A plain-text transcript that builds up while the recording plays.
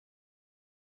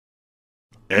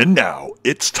And now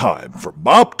it's time for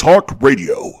Mob Talk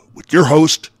Radio with your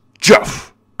host,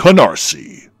 Jeff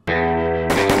Canarsie.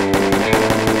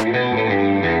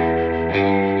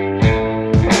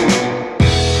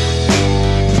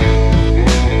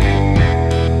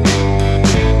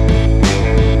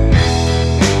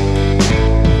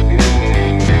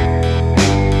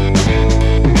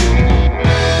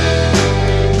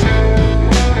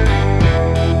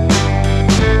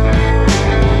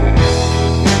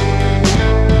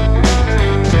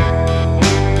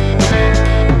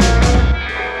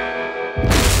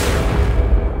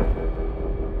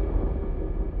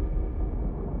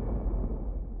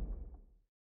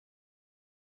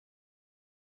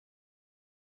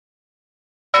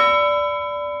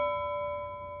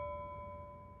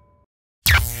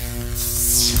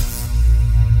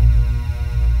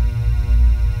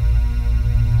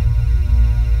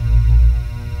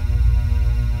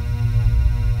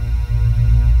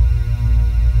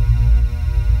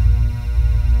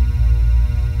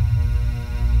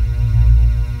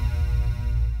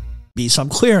 So I'm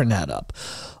clearing that up.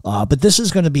 But this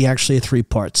is going to be actually a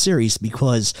 3-part series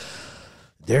because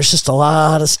there's just a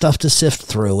lot of stuff to sift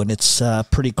through, and it's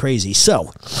pretty crazy.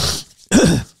 So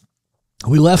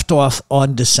we left off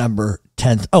on December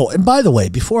 10th. Oh, and by the way,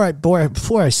 before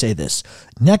I say this,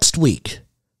 next week,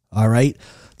 all right,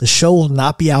 the show will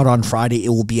not be out on Friday. It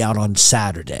will be out on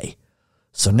Saturday.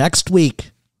 So next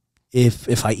week,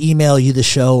 if I email you the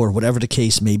show or whatever the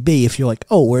case may be, if you're like,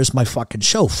 oh, where's my fucking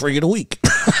show? Free of the week.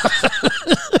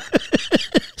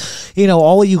 You know,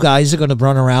 all of you guys are going to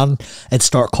run around and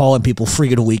start calling people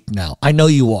free of the week now. I know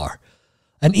you are.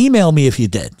 And email me if you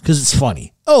did, because it's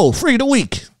funny. Oh, free of the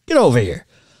week. Get over here.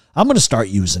 I'm going to start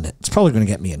using it. It's probably going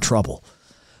to get me in trouble.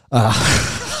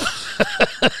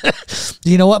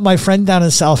 You know what? My friend down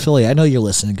in South Philly, I know you're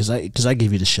listening because I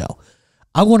gave you the show.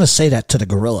 I want to say that to the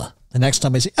gorilla. The next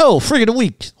time I say, oh, free of the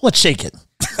week, let's shake it.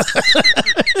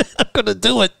 I'm going to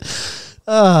do it.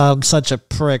 Oh, I'm such a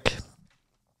prick.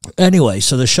 Anyway,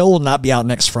 so the show will not be out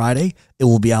next Friday. It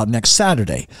will be out next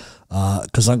Saturday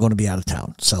because I'm going to be out of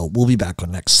town. So we'll be back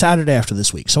on next Saturday after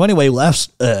this week. So anyway,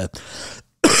 last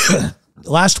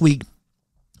week,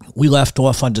 we left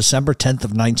off on December 10th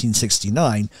of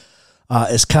 1969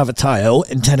 as Cavataio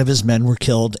and 10 of his men were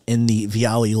killed in the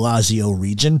Viale Lazio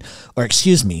region, or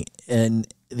excuse me, in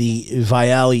the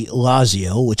Viale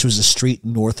Lazio, which was a street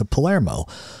north of Palermo.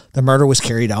 The murder was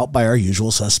carried out by our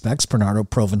usual suspects, Bernardo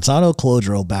Provenzano,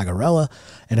 Colodro Bagarella,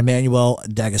 and Emmanuel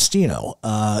D'Agostino,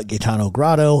 Gaetano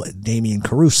Grotto, Damian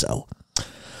Caruso.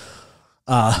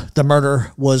 The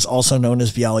murder was also known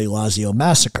as Viale Lazio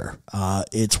Massacre.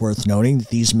 It's worth noting that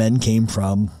these men came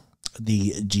from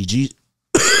the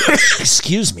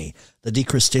the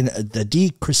Di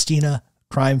Cristina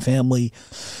crime family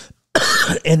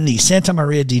and the Santa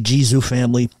Maria di Gesù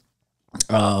family.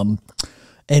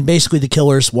 And basically the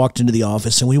killers walked into the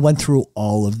office and we went through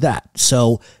all of that.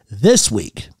 So this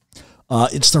week,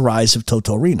 it's the rise of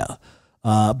Toto Riina.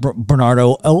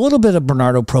 Bernardo, a little bit of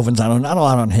Bernardo Provenzano, not a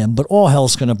lot on him, but all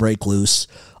hell's going to break loose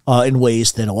in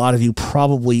ways that a lot of you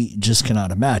probably just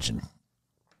cannot imagine.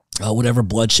 Whatever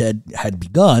bloodshed had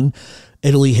begun,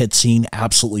 Italy had seen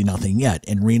absolutely nothing yet.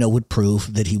 And Riina would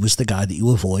prove that he was the guy that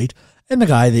you avoid and the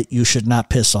guy that you should not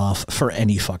piss off for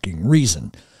any fucking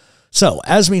reason. So,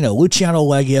 as we know, Luciano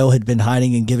Leggio had been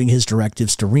hiding and giving his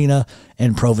directives to Riina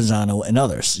and Provenzano and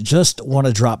others. Just want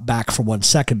to drop back for 1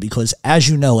 second because, as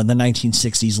you know, in the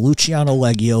 1960s, Luciano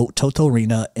Leggio, Toto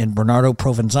Riina, and Bernardo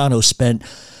Provenzano spent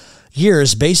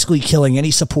years basically killing any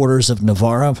supporters of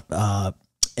Navarra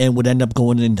and would end up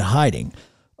going into hiding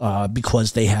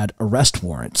because they had arrest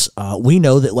warrants. We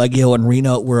know that Leggio and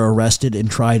Riina were arrested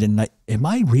and tried in... Am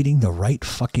I reading the right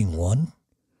fucking one?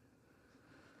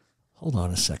 Hold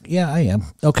on a second. Yeah, I am.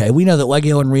 Okay, we know that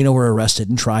Leggio and Riina were arrested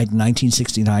and tried in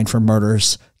 1969 for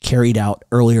murders carried out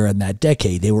earlier in that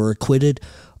decade. They were acquitted,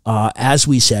 as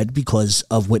we said, because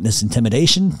of witness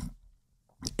intimidation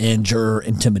and juror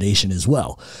intimidation as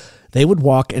well. They would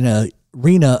walk in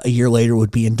Riina a year later would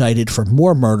be indicted for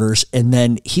more murders, and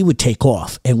then he would take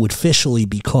off and would officially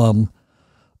become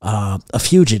a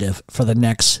fugitive for the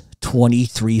next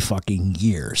 23 fucking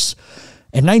years.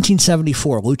 In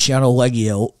 1974, Luciano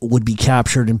Leggio would be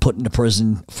captured and put into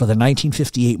prison for the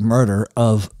 1958 murder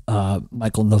of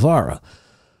Michael Navarra.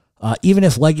 Even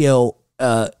if Leggio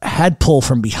had pulled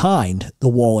from behind the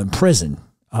wall in prison,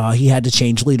 he had to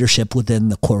change leadership within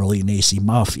the Corleonesi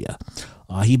Mafia.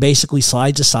 He basically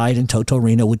slides aside and Toto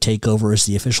Riina would take over as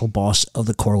the official boss of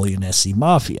the Corleonesi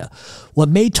Mafia. What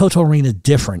made Toto Riina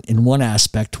different in one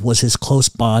aspect was his close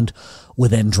bond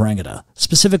with 'Ndrangheta,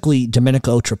 specifically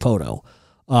Domenico Tripodto.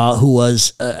 who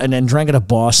was an 'Ndrangheta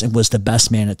boss and was the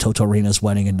best man at Toto Riina's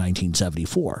wedding in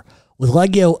 1974. With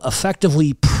Leggio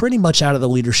effectively pretty much out of the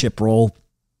leadership role,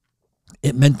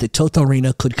 it meant that Toto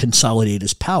Riina could consolidate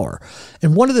his power.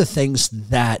 And one of the things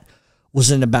that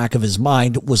was in the back of his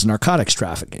mind was narcotics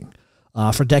trafficking.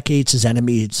 For decades, his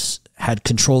enemies had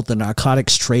controlled the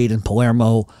narcotics trade in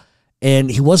Palermo,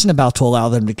 and he wasn't about to allow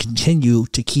them to continue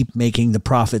to keep making the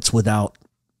profits without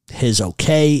his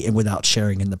okay and without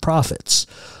sharing in the profits,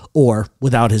 or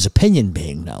without his opinion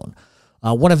being known.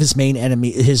 One of his main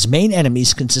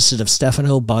enemies consisted of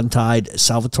Stefano Bontide,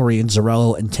 Salvatore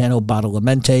Inzarello, and Tanno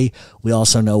Badalamenti. We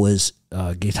also know as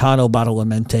Gaetano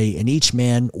Badalamenti, and each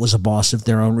man was a boss of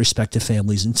their own respective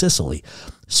families in Sicily,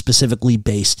 specifically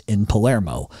based in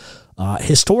Palermo.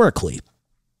 Historically,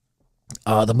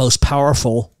 the most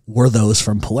powerful were those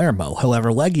from Palermo.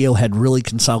 However, Leggio had really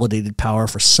consolidated power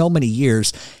for so many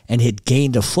years and had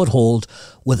gained a foothold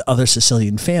with other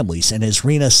Sicilian families. And as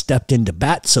Riina stepped into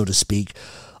bat, so to speak,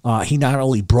 he not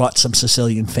only brought some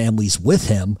Sicilian families with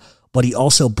him, but he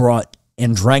also brought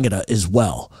 'Ndrangheta as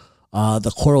well.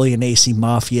 The Corleonesi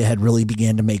Mafia had really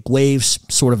began to make waves,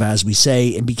 sort of as we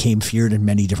say, and became feared in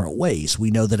many different ways.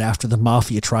 We know that after the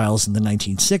Mafia trials in the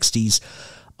 1960s,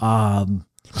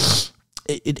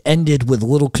 it ended with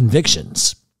little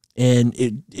convictions, and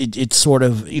it sort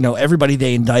of, everybody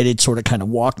they indicted sort of kind of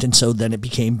walked, and so then it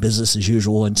became business as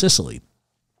usual in Sicily.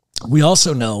 We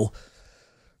also know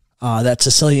that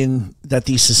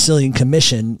the Sicilian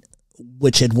Commission,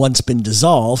 which had once been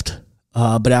dissolved,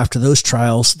 but after those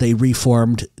trials, they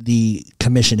reformed the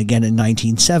commission again in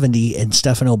 1970, and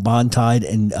Stefano Bontide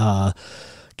and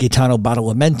Gaetano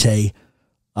Badalamenti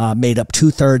made up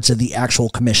 2/3 of the actual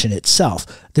commission itself.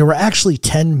 There were actually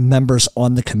 10 members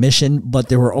on the commission, but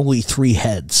there were only 3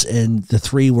 heads, and the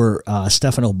 3 were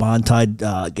Stefano Bontide,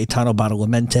 Gaetano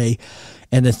Badalamenti,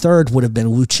 and the third would have been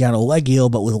Luciano Leggio,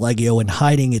 but with Leggio in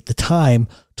hiding at the time,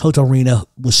 Toto Riina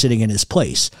was sitting in his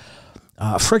place.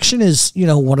 Friction is,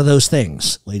 one of those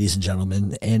things, ladies and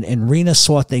gentlemen, and Riina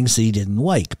saw things that he didn't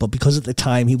like, but because at the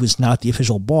time he was not the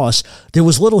official boss, there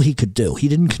was little he could do. He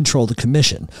didn't control the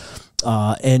commission.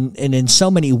 And in so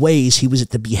many ways, he was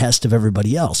at the behest of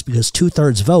everybody else, because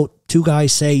 2/3 vote, 2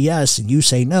 guys say yes and you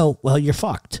say no, well, you're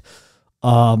fucked.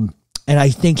 And I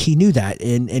think he knew that.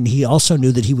 And he also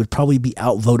knew that he would probably be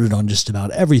outvoted on just about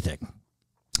everything.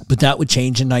 But that would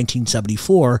change in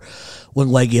 1974 when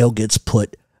Leggio gets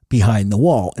put behind the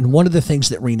wall. And one of the things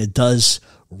that Riina does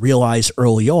realize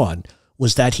early on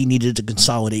was that he needed to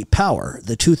consolidate power.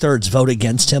 The 2/3 vote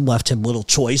against him left him little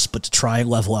choice but to try and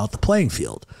level out the playing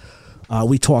field.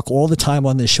 We talk all the time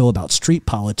on this show about street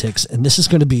politics, and this is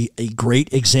going to be a great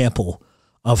example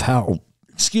of how,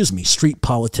 street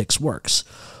politics works.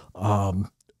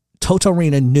 Toto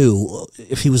Riina knew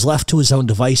if he was left to his own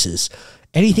devices,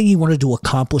 anything he wanted to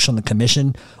accomplish on the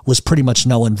commission was pretty much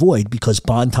null and void, because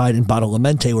Bontide and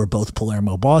Badalamenti were both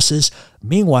Palermo bosses.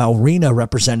 Meanwhile, Riina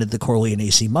represented the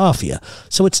Corleonesi Mafia.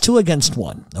 So it's 2 against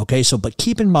 1. Okay, but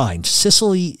keep in mind,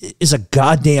 Sicily is a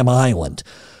goddamn island.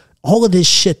 All of this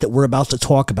shit that we're about to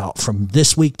talk about from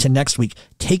this week to next week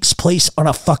takes place on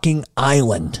a fucking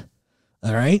island.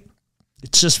 All right?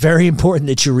 It's just very important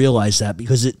that you realize that,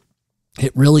 because it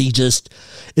really just,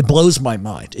 it blows my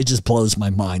mind. It just blows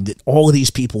my mind that all of these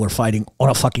people are fighting on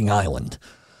a fucking island.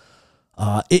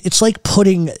 It's like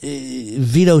putting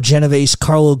Vito Genovese,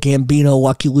 Carlo Gambino,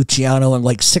 Lucky Luciano, and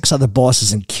like 6 other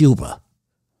bosses in Cuba,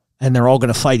 and they're all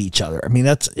going to fight each other. I mean,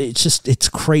 it's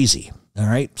crazy. All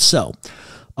right? So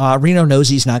Riina knows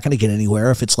he's not going to get anywhere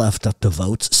if it's left up to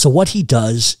votes. So what he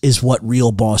does is what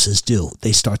real bosses do.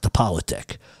 They start the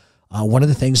politic. One of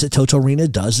the things that Toto Riina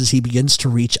does is he begins to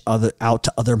reach out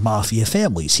to other mafia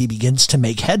families. He begins to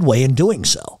make headway in doing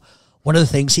so. One of the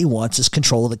things he wants is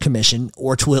control of the commission,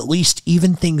 or to at least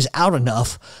even things out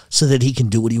enough so that he can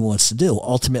do what he wants to do.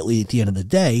 Ultimately, at the end of the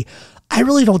day, I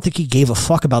really don't think he gave a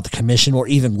fuck about the commission or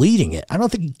even leading it. I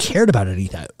don't think he cared about any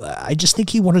of that. I just think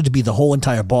he wanted to be the whole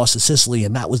entire boss of Sicily,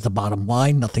 and that was the bottom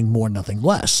line, nothing more, nothing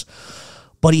less.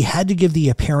 But he had to give the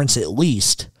appearance at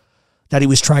least that he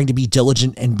was trying to be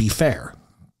diligent and be fair.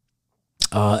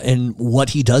 And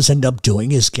what he does end up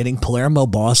doing is getting Palermo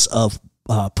boss of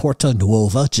Porta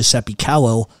Nuova, Giuseppe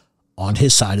Callo, on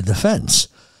his side of the fence.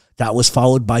 That was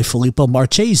followed by Filippo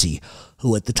Marchesi,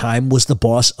 who at the time was the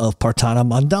boss of Partana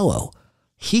Mondello.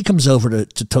 He comes over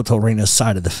to Toto Riina's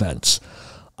side of the fence.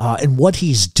 And what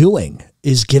he's doing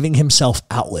is giving himself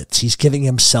outlets. He's giving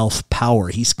himself power.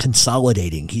 He's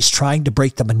consolidating. He's trying to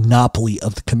break the monopoly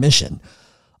of the commission.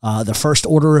 The first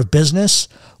order of business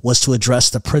was to address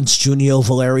the Prince Junio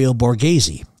Valerio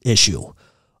Borghese issue.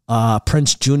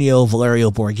 Prince Junio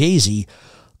Valerio Borghese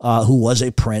who was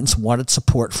a prince, wanted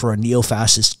support for a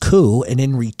neo-fascist coup, and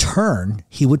in return,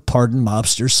 he would pardon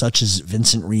mobsters such as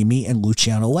Vincent Rimi and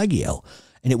Luciano Leggio.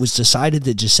 And it was decided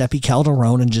that Giuseppe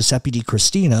Calderone and Giuseppe Di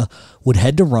Cristina would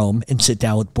head to Rome and sit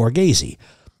down with Borghese.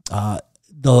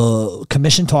 The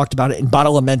commission talked about it, and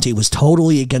Badalamenti was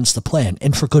totally against the plan,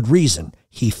 and for good reason.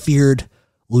 He feared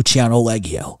Luciano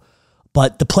Leggio.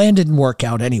 But the plan didn't work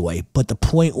out anyway. But the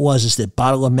point was that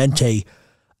Badalamenti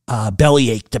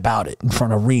bellyached about it in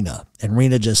front of Riina. And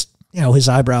Riina just, his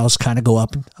eyebrows kind of go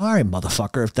up. And, all right,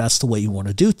 motherfucker, if that's the way you want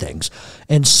to do things.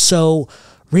 And so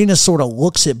Riina sort of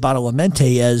looks at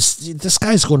Badalamenti as, this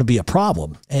guy's going to be a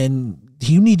problem. And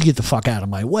you need to get the fuck out of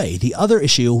my way. The other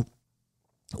issue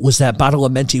was that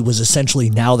Badalamenti was essentially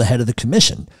now the head of the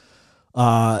commission.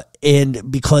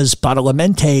 And because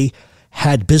Badalamenti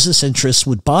had business interests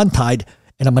with Bontide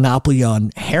and a monopoly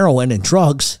on heroin and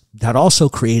drugs, that also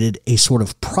created a sort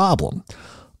of problem.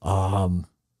 And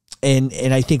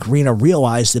I think Riina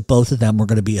realized that both of them were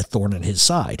going to be a thorn in his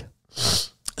side.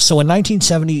 So in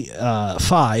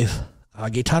 1975,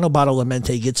 Gaetano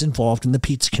Badalamenti gets involved in the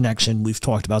pizza connection. We've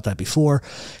talked about that before.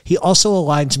 He also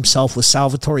aligns himself with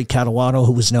Salvatore Catalano,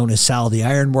 who was known as Sal the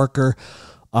Ironworker,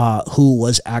 who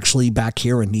was actually back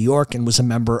here in New York and was a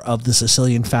member of the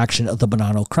Sicilian faction of the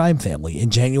Bonanno crime family. In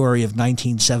January of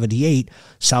 1978,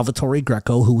 Salvatore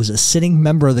Greco, who was a sitting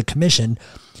member of the commission,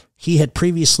 he had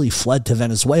previously fled to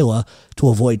Venezuela to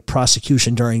avoid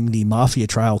prosecution during the mafia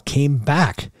trial, came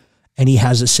back, and he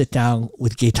has a sit down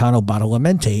with Gaetano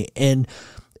Badalamenti, and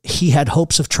he had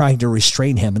hopes of trying to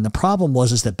restrain him. And the problem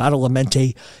was that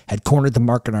Badalamenti had cornered the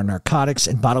market on narcotics,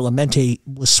 and Badalamenti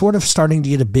was sort of starting to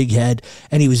get a big head,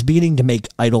 and he was beginning to make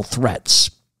idle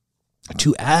threats.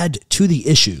 To add to the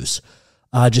issues,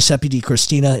 Giuseppe Di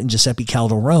Cristina and Giuseppe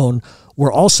Calderone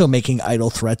were also making idle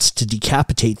threats to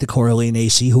decapitate the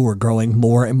Corleonesi, who were growing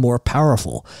more and more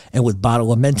powerful. And with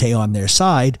Badalamenti on their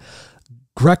side,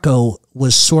 Greco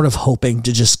was sort of hoping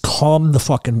to just calm the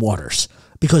fucking waters,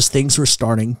 because things were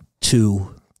starting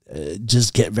to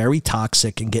just get very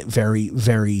toxic and get very,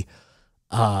 very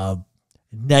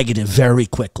negative very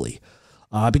quickly.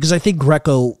 Because I think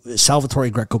Salvatore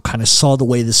Greco kind of saw the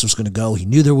way this was going to go. He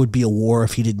knew there would be a war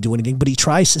if he didn't do anything, but he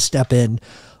tries to step in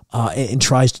and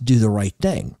tries to do the right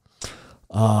thing.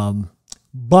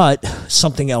 But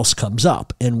something else comes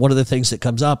up. And one of the things that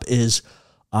comes up is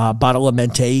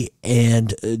Badalamenti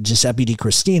and Giuseppe Di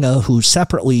Cristina, who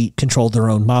separately controlled their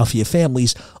own mafia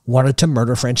families, wanted to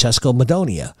murder Francesco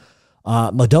Madonia.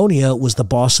 Madonia was the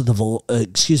boss of the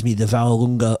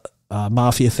Vallelunga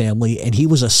mafia family, and he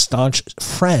was a staunch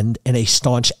friend and a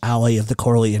staunch ally of the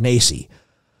Corleonesi.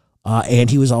 And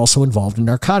he was also involved in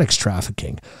narcotics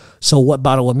trafficking. So what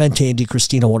Badalamenti and Di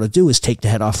Cristina want to do is take the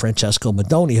head off Francesco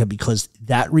Madonia, because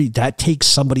that takes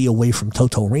somebody away from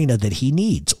Toto Riina that he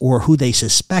needs, or who they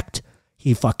suspect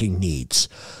he fucking needs.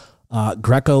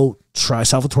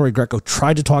 Salvatore Greco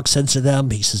tried to talk sense to them.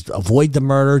 He says, avoid the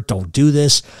murder, don't do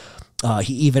this.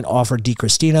 He even offered Di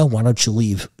Cristina, why don't you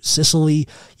leave Sicily?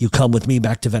 You come with me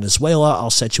back to Venezuela. I'll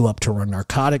set you up to run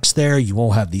narcotics there. You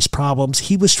won't have these problems.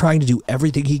 He was trying to do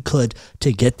everything he could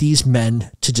to get these men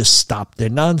to just stop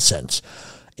their nonsense.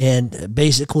 And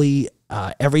basically,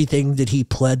 everything that he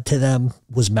pled to them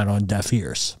was met on deaf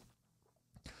ears.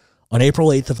 On April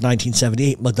 8th of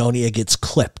 1978, Madonia gets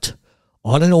clipped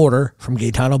on an order from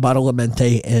Gaetano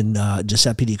Badalamenti and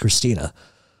Giuseppe Di Cristina.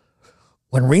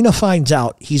 When Riina finds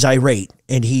out, he's irate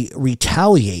and he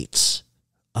retaliates.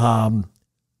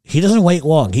 He doesn't wait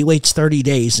long. He waits 30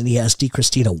 days and he has Di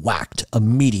Cristina whacked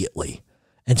immediately.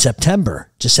 In September,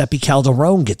 Giuseppe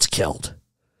Calderone gets killed.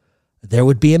 There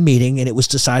would be a meeting, and it was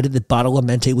decided that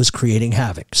Badalamenti was creating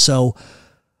havoc. So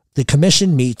the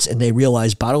commission meets and they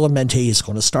realize Badalamenti is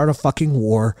going to start a fucking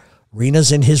war.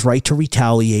 Riina's in his right to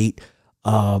retaliate.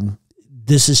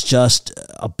 This is just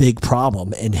a big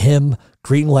problem. And him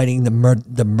greenlighting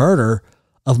the murder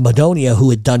of Madonia,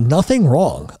 who had done nothing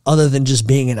wrong other than just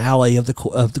being an ally of the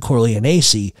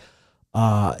Corleonesi,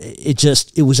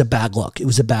 it was a bad look. It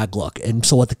was a bad look. And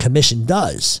so what the commission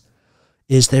does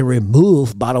is they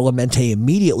remove Badalamenti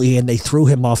immediately, and they threw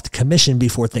him off the commission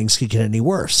before things could get any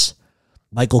worse.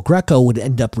 Michael Greco would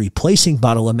end up replacing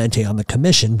Badalamenti on the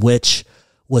commission, which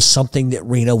was something that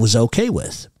Riina was okay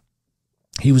with.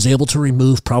 He was able to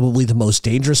remove probably the most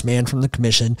dangerous man from the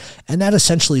commission, and that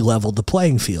essentially leveled the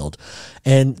playing field.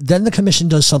 And then the commission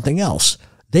does something else.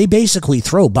 They basically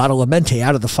throw Badalamenti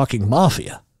out of the fucking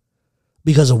mafia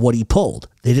because of what he pulled.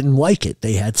 They didn't like it.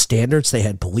 They had standards, they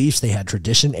had beliefs, they had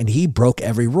tradition, and he broke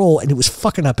every rule, and it was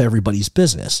fucking up everybody's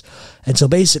business. And so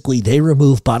basically they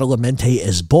remove Badalamenti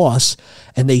as boss,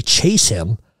 and they chase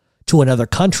him to another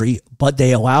country, but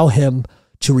they allow him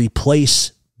to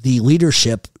replace the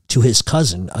leadership to his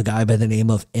cousin, a guy by the name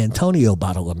of Antonio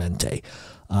Badalamenti.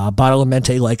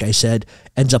 Badalamenti, like I said,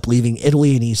 ends up leaving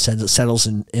Italy and he settles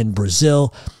in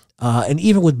Brazil. And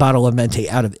even with Badalamenti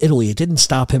out of Italy, it didn't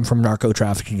stop him from narco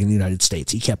trafficking in the United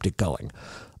States. He kept it going.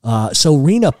 So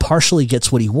Riina partially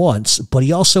gets what he wants, but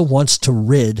he also wants to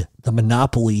rid the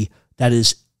monopoly that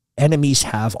his enemies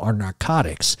have on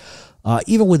narcotics.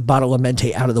 Even with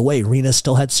Badalamenti out of the way, Riina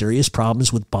still had serious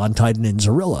problems with Bontide and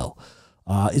Inzerillo.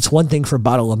 It's one thing for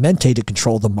Badalamenti to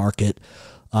control the market,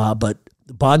 but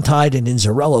Bontide and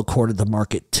Inzerillo courted the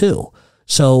market too.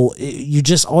 So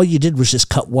all you did was just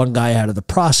cut one guy out of the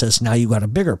process. Now you got a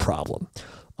bigger problem.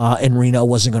 And Riina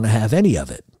wasn't going to have any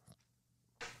of it.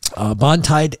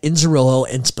 Bontide, Inzerillo,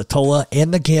 and Spatola,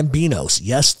 and the Gambinos,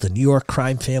 yes, the New York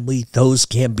crime family, those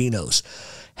Gambinos,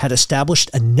 had established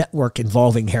a network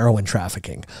involving heroin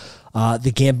trafficking.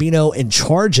 The Gambino in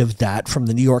charge of that from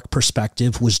the New York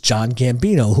perspective was John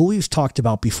Gambino, who we've talked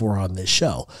about before on this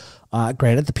show.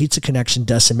 Granted, the Pizza Connection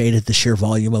decimated the sheer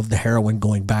volume of the heroin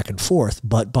going back and forth,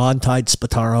 but Bontide,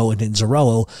 Spataro, and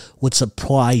Inzerillo would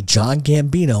supply John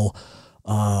Gambino,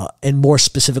 and more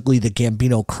specifically the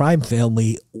Gambino crime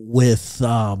family, with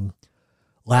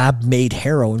lab-made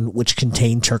heroin, which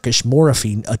contained Turkish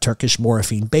morphine, a Turkish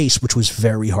morphine base, which was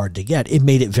very hard to get. It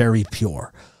made it very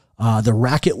pure. The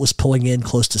racket was pulling in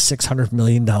close to $600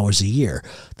 million a year.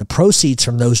 The proceeds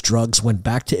from those drugs went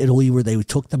back to Italy, where they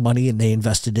took the money and they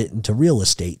invested it into real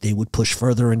estate. They would push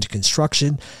further into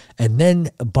construction, and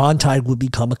then Bontide would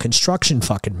become a construction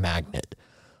fucking magnet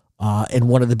and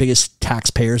one of the biggest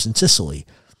taxpayers in Sicily.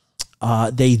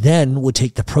 They then would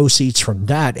take the proceeds from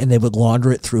that and they would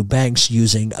launder it through banks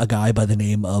using a guy by the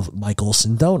name of Michael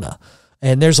Sindona.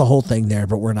 And there's a whole thing there,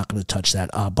 but we're not going to touch that.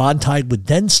 Bontide would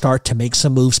then start to make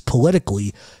some moves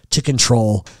politically to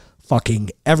control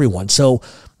fucking everyone. So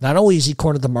not only is he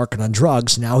cornered the market on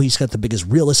drugs, now he's got the biggest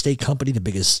real estate company, the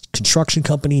biggest construction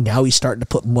company. Now he's starting to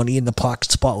put money in the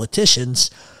pockets of politicians.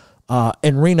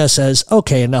 And Riina says,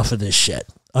 okay, enough of this shit.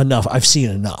 Enough. I've seen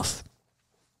enough.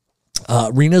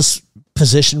 Riina's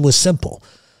position was simple.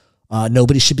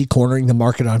 Nobody should be cornering the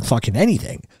market on fucking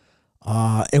anything.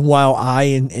 And while I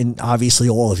and obviously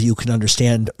all of you can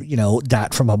understand,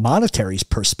 that from a monetary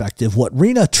perspective, what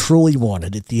Riina truly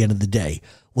wanted at the end of the day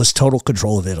was total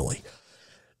control of Italy.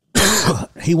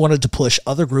 He wanted to push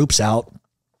other groups out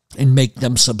and make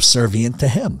them subservient to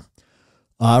him.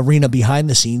 Riina, behind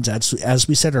the scenes, as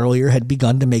we said earlier, had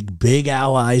begun to make big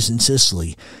allies in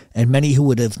Sicily, and many who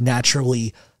would have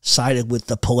naturally sided with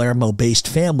the Palermo-based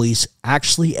families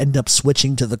actually end up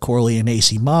switching to the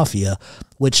Corleonesi Mafia,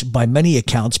 which by many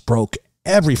accounts broke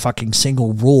every fucking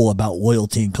single rule about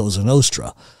loyalty in Cosa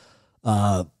Nostra.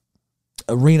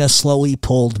 Riina slowly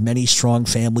pulled many strong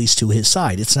families to his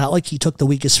side. It's not like he took the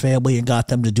weakest family and got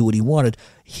them to do what he wanted.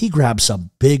 He grabbed some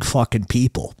big fucking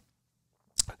people.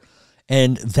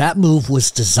 And that move was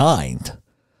designed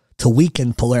to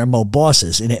weaken Palermo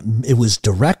bosses, and it was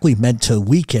directly meant to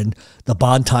weaken the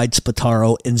Bontide,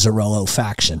 Spataro, Inzerillo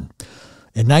faction.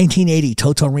 In 1980,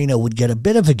 Toto Riina would get a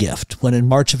bit of a gift when in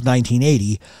March of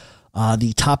 1980,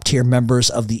 the top-tier members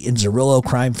of the Inzerillo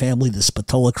crime family, the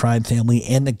Spatola crime family,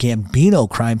 and the Gambino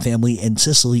crime family in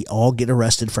Sicily all get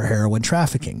arrested for heroin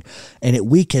trafficking, and it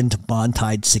weakened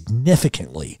Bontide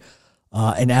significantly.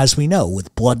 And as we know,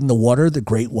 with blood in the water, the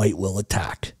great white will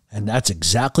attack. And that's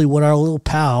exactly what our little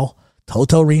pal,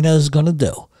 Toto Riina, is going to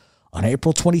do. On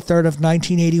April 23rd of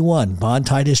 1981,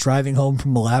 Bontide is driving home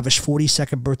from a lavish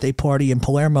 42nd birthday party in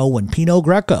Palermo when Pino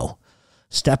Greco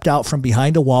stepped out from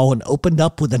behind a wall and opened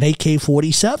up with an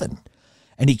AK-47.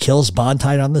 And he kills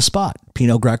Bontide on the spot.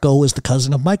 Pino Greco was the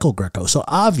cousin of Michael Greco. So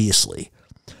obviously,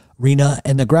 Riina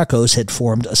and the Grecos had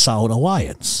formed a solid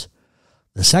alliance.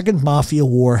 The Second Mafia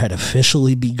War had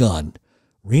officially begun.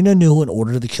 Riina knew in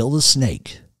order to kill the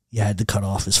snake, you had to cut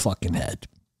off his fucking head.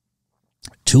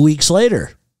 2 weeks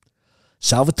later,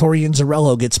 Salvatore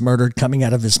Inzerillo gets murdered coming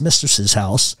out of his mistress's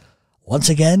house. Once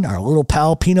again, our little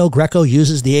pal Pino Greco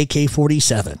uses the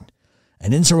AK-47.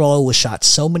 And Inzerillo was shot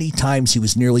so many times he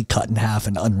was nearly cut in half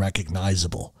and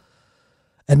unrecognizable.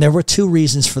 And there were two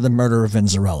reasons for the murder of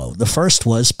Inzerillo. The first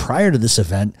was, prior to this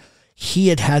event, he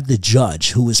had the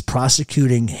judge who was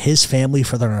prosecuting his family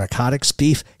for the narcotics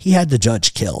beef. He had the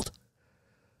judge killed.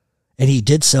 And he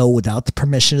did so without the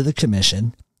permission of the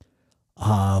commission.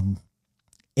 And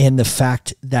the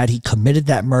fact that he committed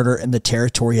that murder in the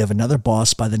territory of another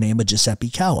boss by the name of Giuseppe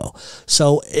Callo.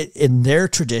 So in their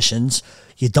traditions,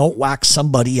 you don't whack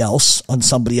somebody else on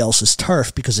somebody else's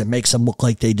turf because it makes them look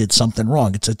like they did something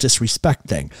wrong. It's a disrespect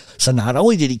thing. So not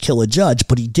only did he kill a judge,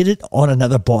 but he did it on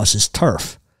another boss's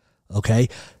turf. Okay.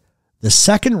 The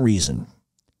second reason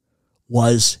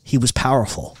was he was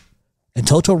powerful. And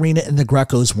Toto, Riina, and the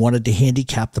Grecos wanted to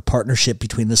handicap the partnership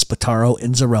between the Spataro,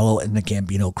 Inzarello, and the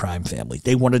Gambino crime family.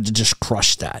 They wanted to just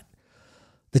crush that.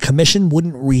 The commission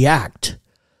wouldn't react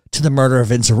to the murder of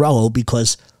Inzarello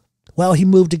because, well, he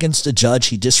moved against a judge.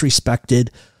 He disrespected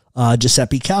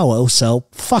Giuseppe Calvo, so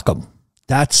fuck him.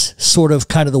 That's sort of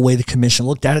kind of the way the commission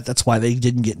looked at it. That's why they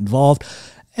didn't get involved.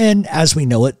 And as we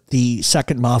know it, the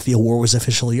Second Mafia War was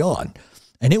officially on.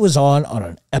 And it was on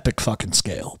an epic fucking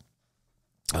scale.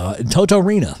 And Toto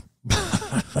Riina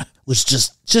was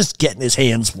just getting his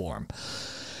hands warm.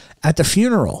 At the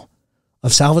funeral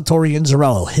of Salvatore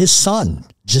Inzarello, his son,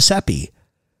 Giuseppe,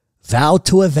 vowed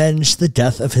to avenge the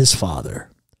death of his father.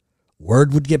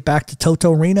 Word would get back to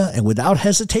Toto Riina, and without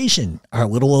hesitation, our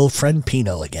little old friend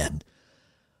Pino again.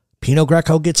 Pino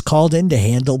Greco gets called in to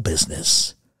handle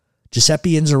business.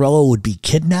 Giuseppe Inzarello would be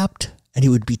kidnapped, and he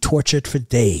would be tortured for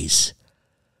days.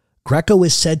 Greco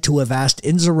is said to have asked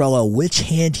Inzarello which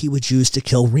hand he would use to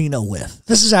kill Riina with.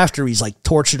 This is after he's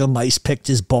tortured him, ice picked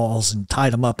his balls and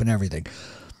tied him up and everything.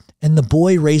 And the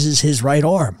boy raises his right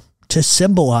arm to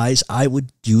symbolize, I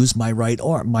would use my right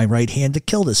arm, my right hand to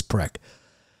kill this prick.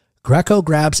 Greco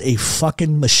grabs a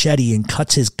fucking machete and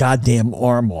cuts his goddamn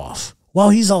arm off while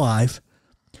he's alive.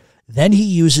 Then he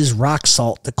uses rock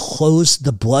salt to close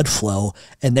the blood flow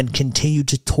and then continued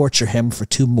to torture him for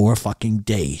 2 more fucking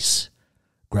days.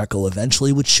 Greco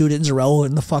eventually would shoot Inzarello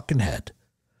in the fucking head.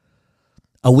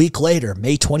 A week later,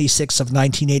 May 26th of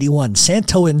 1981,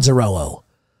 Santo Inzarello,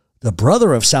 the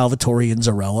brother of Salvatore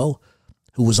Inzarello,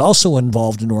 who was also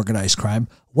involved in organized crime,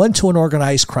 went to an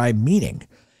organized crime meeting,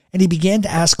 and he began to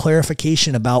ask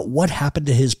clarification about what happened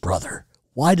to his brother.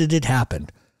 Why did it happen?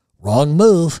 Wrong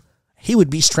move. He would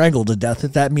be strangled to death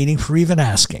at that meeting for even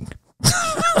asking.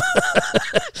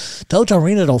 Toto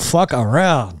Riina don't fuck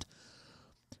around.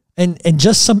 And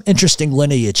just some interesting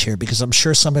lineage here, because I'm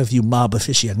sure some of you mob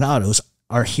aficionados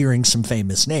are hearing some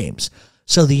famous names.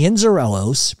 So the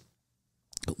Inzarellos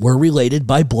were related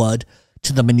by blood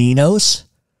to the Meninos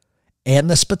and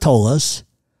the Spatolas,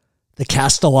 the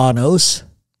Castellanos,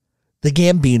 the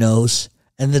Gambinos,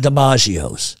 and the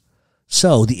DiMaggios.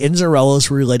 So the Inzarellos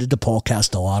were related to Paul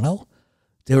Castellano.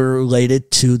 They were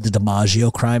related to the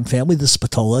DiMaggio crime family, the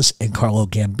Spatolas, and Carlo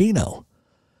Gambino.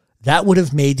 That would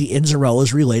have made the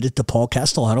Inzarellos related to Paul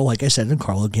Castellano, like I said, and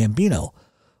Carlo Gambino.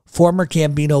 Former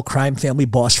Gambino crime family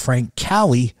boss Frank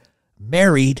Cali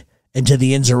married into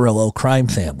the Inzarello crime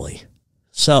family.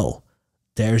 So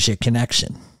there's your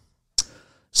connection.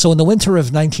 So in the winter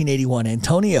of 1981,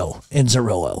 Antonio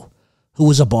Inzarello, who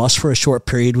was a boss for a short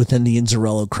period within the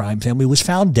Inzarello crime family, was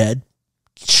found dead,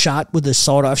 shot with a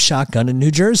sawed-off shotgun in New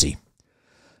Jersey.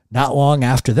 Not long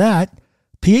after that,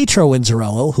 Pietro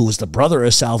Inzarello, who was the brother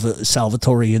of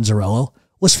Salvatore Inzarello,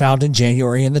 was found in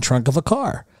January in the trunk of a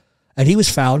car. And he was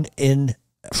found in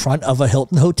front of a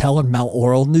Hilton Hotel in Mount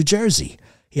Laurel, New Jersey.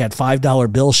 He had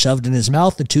 $5 bills shoved in his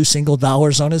mouth and $2 single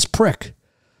dollars on his prick.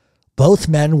 Both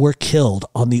men were killed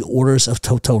on the orders of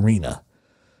Toto Riina.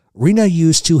 Riina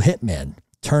used 2 hitmen.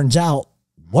 Turns out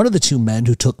one of the 2 men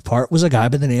who took part was a guy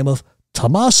by the name of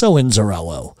Tommaso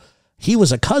Inzarello. He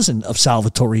was a cousin of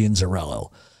Salvatore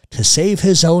Inzarello. To save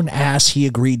his own ass, he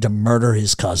agreed to murder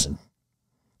his cousin.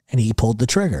 And he pulled the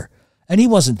trigger. And he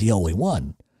wasn't the only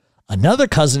one. Another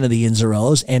cousin of the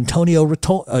Inzarellos, Antonino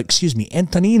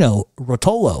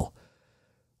Rotolo,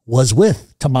 was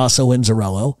with Tommaso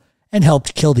Inzarello and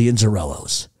helped kill the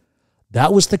Inzarellos.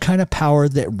 That was the kind of power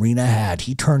that Riina had.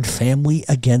 He turned family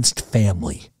against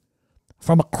family.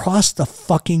 From across the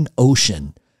fucking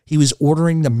ocean, he was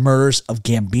ordering the murders of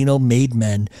Gambino-made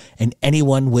men and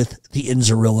anyone with the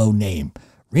Inzarello name.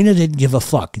 Riina didn't give a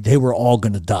fuck. They were all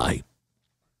going to die.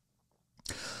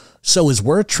 So his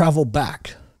word traveled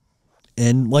back.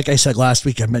 And like I said last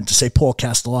week, I meant to say Paul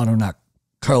Castellano, not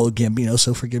Carlo Gambino,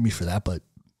 so forgive me for that. But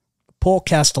Paul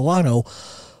Castellano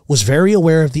was very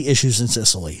aware of the issues in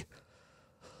Sicily.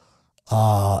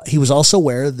 He was also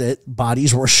aware that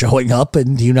bodies were showing up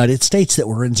in the United States that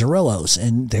were Inzarellos,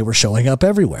 and they were showing up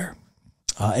everywhere.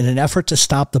 In an effort to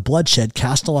stop the bloodshed,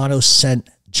 Castellano sent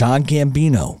John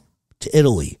Gambino to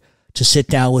Italy to sit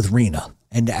down with Riina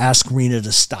and to ask Riina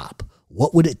to stop.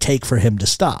 What would it take for him to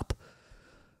stop?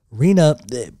 Riina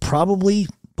probably,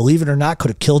 believe it or not,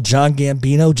 could have killed John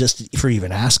Gambino just for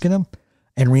even asking him.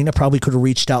 And Riina probably could have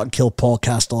reached out and killed Paul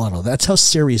Castellano. That's how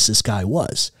serious this guy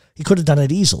was. He could have done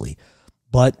it easily.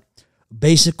 But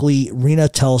basically, Riina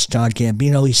tells John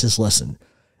Gambino, he says, listen,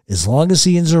 as long as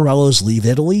the Inzarellos leave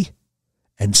Italy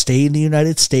and stay in the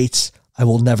United States, I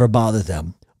will never bother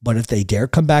them. But if they dare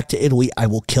come back to Italy, I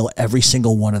will kill every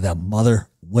single one of them. Mother,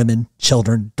 women,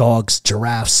 children, dogs,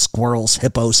 giraffes, squirrels,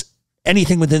 hippos,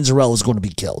 Anything with Inzarello is going to be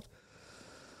killed.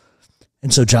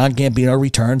 And so John Gambino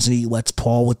returns and he lets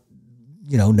Paul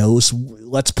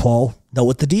lets Paul know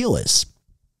what the deal is.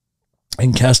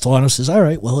 And Castellano says, all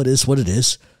right, well, it is what it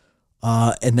is.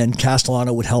 And then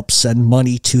Castellano would help send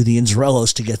money to the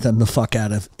Inzarellos to get them the fuck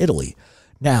out of Italy.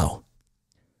 Now,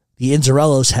 the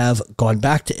Inzarellos have gone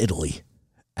back to Italy.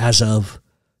 As of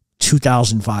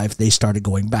 2005, they started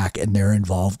going back, and they're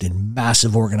involved in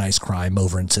massive organized crime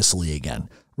over in Sicily again.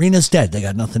 Riina's dead. They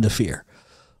got nothing to fear.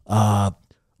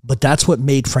 But that's what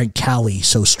made Frank Cali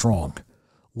so strong,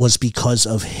 was because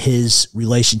of his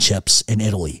relationships in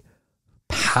Italy.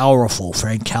 Powerful.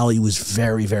 Frank Cali was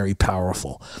very, very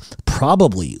powerful.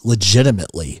 Probably,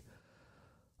 legitimately,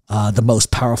 the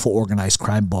most powerful organized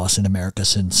crime boss in America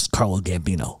since Carlo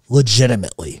Gambino.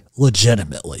 Legitimately.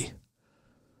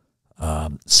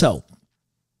 So,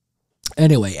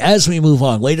 anyway, as we move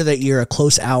on, later that year, a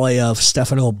close ally of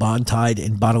Stefano Bontide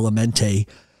and Badalamenti,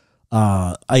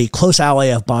 a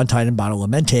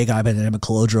guy by the name of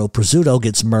Calogero Prosciutto,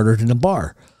 gets murdered in a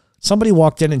bar. Somebody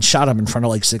walked in and shot him in front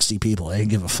of like 60 people. They didn't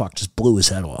give a fuck, just blew his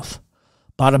head off.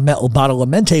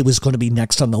 Badalamenti was going to be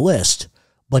next on the list,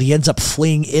 but he ends up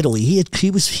fleeing Italy. He had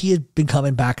been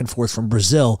coming back and forth from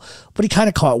Brazil, but he kind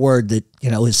of caught word that,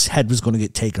 his head was going to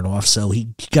get taken off, so he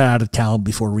got out of town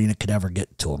before Riina could ever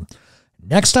get to him.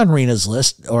 Next up on Riina's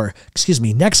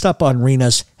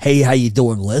hey, how you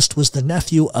doing list was the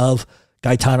nephew of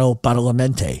Gaetano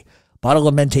Badalamenti.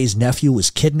 Badalamenti's nephew was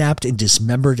kidnapped and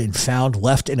dismembered and found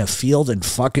left in a field in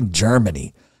fucking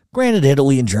Germany. Granted,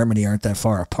 Italy and Germany aren't that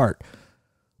far apart,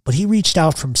 but he reached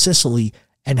out from Sicily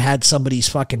and had somebody's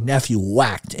fucking nephew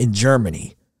whacked in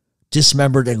Germany,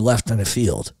 dismembered and left in a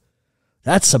field.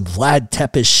 That's some Vlad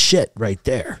Tepes shit right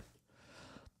there.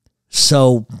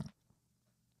 So,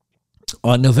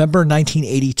 on November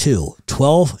 1982,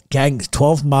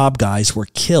 12 mob guys were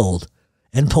killed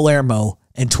in Palermo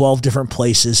in 12 different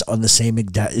places on the same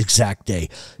exact day.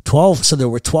 So there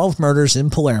were 12 murders in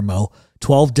Palermo,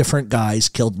 12 different guys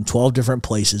killed in 12 different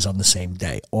places on the same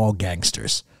day, all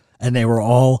gangsters. And they were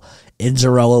all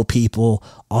Inzarello people,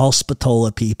 all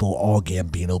Spatola people, all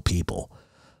Gambino people.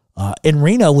 And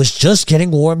Riina was just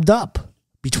getting warmed up.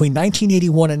 Between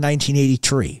 1981 and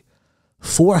 1983,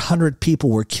 400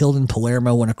 people were killed in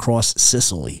Palermo and across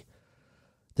Sicily.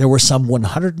 There were some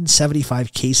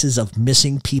 175 cases of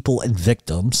missing people and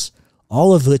victims,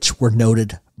 all of which were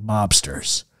noted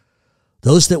mobsters.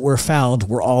 Those that were found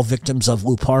were all victims of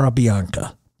Lupara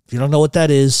Bianca. If you don't know what that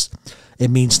is,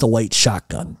 it means the white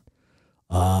shotgun.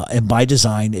 And by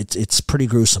design, it's pretty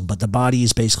gruesome, but the body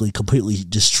is basically completely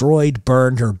destroyed,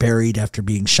 burned, or buried after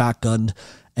being shotgunned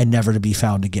and never to be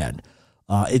found again.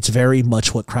 It's very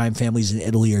much what crime families in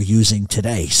Italy are using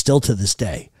today, still to this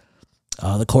day.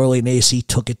 The Corleonesi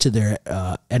took it to their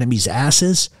enemies'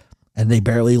 asses, and they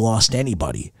barely lost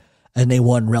anybody. And they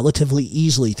won relatively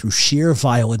easily through sheer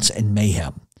violence and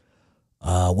mayhem.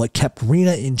 What kept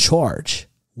Riina in charge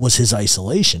was his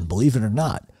isolation, believe it or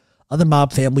not. Other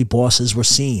mob family bosses were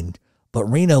seen, but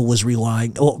Riina was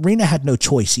Riina had no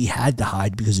choice. He had to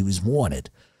hide because he was wanted.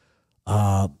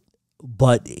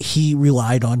 But he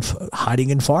relied on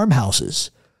hiding in farmhouses,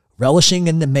 relishing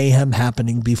in the mayhem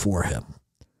happening before him.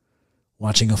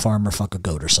 Watching a farmer fuck a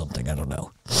goat or something, I don't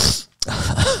know.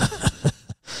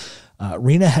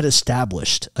 Riina had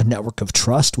established a network of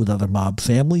trust with other mob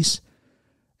families,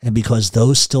 and because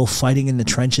those still fighting in the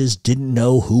trenches didn't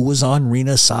know who was on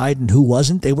Riina's side and who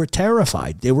wasn't, they were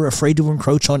terrified. They were afraid to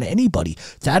encroach on anybody.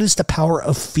 That is the power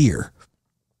of fear.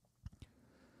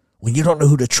 When you don't know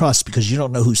who to trust because you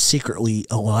don't know who's secretly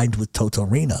aligned with Toto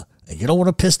Riina. And you don't want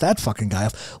to piss that fucking guy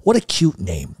off. What a cute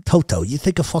name. Toto. You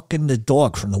think of fucking the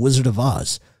dog from The Wizard of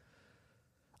Oz.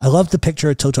 I love the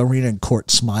picture of Toto Riina in court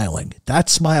smiling. That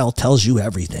smile tells you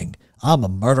everything. I'm a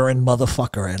murdering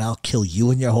motherfucker and I'll kill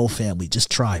you and your whole family. Just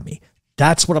try me.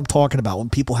 That's what I'm talking about when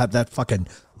people have that fucking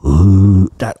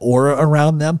that aura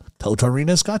around them. Toto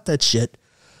Riina's got that shit.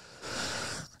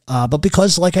 But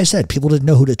because, like I said, people didn't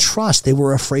know who to trust, they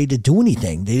were afraid to do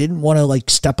anything. They didn't want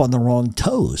to step on the wrong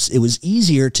toes. It was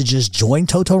easier to just join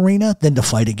Toto Riina than to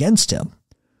fight against him.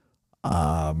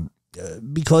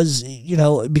 Because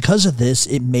of this,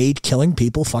 it made killing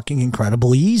people fucking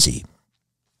incredibly easy.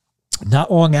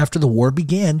 Not long after the war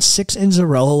began, 6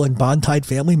 Inzarello and Bontide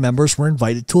family members were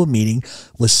invited to a meeting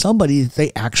with somebody that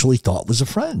they actually thought was a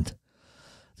friend.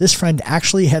 This friend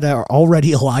actually had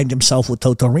already aligned himself with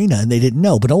Toto Riina, and they didn't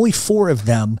know, but only 4 of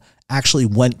them actually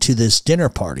went to this dinner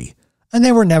party, and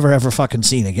they were never ever fucking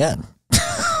seen again.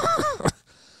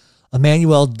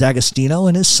 Emanuele D'Agostino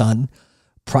and his son,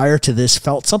 prior to this,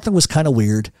 felt something was kind of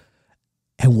weird,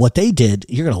 and what they did,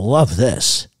 you're going to love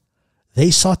this.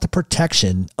 they sought the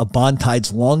protection of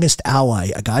Bontide's longest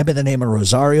ally, a guy by the name of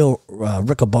Rosario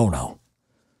Riccobono.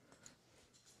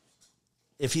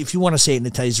 If you want to say it in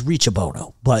Italian, it's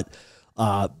Riccobono. But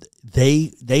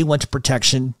they went to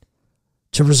protection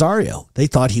to Rosario. They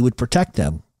thought he would protect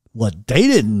them. What they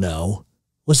didn't know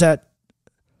was that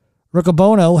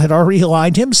Riccobono had already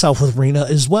aligned himself with Riina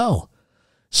as well.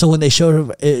 So when they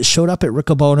showed up at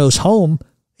Riccobono's home,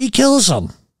 he kills him.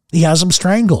 He has him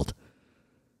strangled.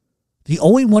 The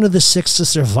only one of the 6 to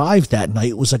survive that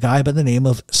night was a guy by the name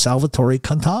of Salvatore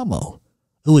Contamo,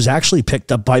 who was actually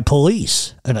picked up by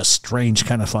police in a strange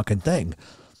kind of fucking thing.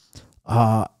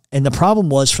 And the problem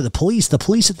was for the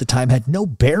police at the time had no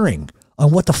bearing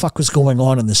on what the fuck was going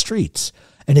on in the streets.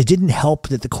 And it didn't help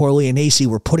that the Corleonesi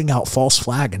were putting out false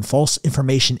flag and false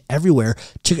information everywhere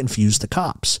to confuse the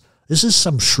cops. This is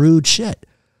some shrewd shit.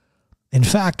 In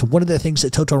fact, one of the things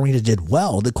that Toto Riina did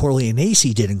well, the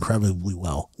Corleonesi did incredibly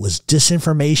well, was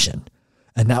disinformation.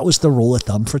 And that was the rule of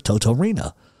thumb for Toto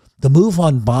Riina. The move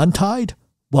on Bontide,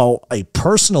 well, a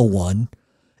personal one,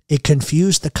 it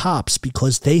confused the cops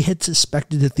because they had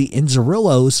suspected that the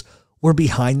Inzerillos were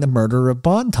behind the murder of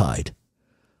Bontide.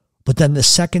 But then the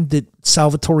second that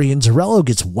Salvatore Inzerillo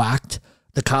gets whacked,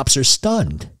 the cops are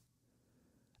stunned.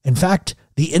 In fact,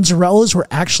 the Inzerillos were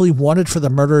actually wanted for the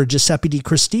murder of Giuseppe Di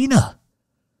Cristina,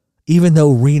 even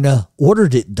though Riina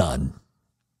ordered it done.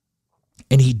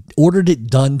 And he ordered it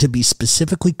done to be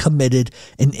specifically committed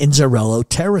in Inzerillo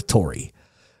territory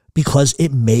because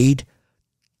it made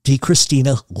Di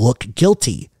Cristina look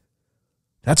guilty.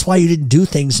 That's why you didn't do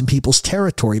things in people's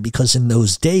territory, because in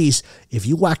those days, if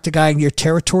you whacked a guy in your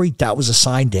territory, that was a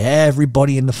sign to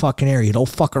everybody in the fucking area. Don't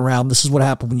fuck around. This is what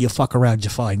happened when you fuck around,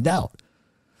 you find out.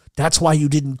 That's why you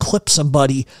didn't clip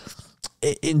somebody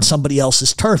in somebody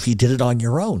else's turf. You did it on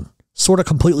your own. Sort of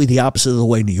completely the opposite of the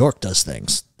way New York does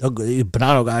things.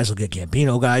 Bonanno guys will get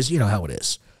Gambino guys. You know how it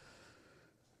is.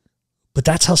 But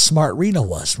that's how smart Riina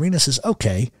was. Riina says,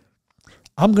 okay,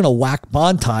 I'm going to whack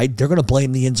Bontide. They're going to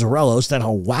blame the Inzerillos. Then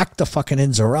I'll whack the fucking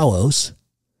Inzerillos.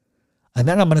 And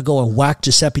then I'm going to go and whack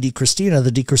Giuseppe Di Cristina,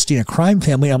 the Di Cristina crime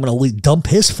family. I'm going to dump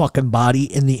his fucking body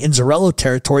in the Inzerillo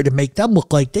territory to make them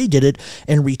look like they did it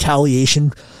in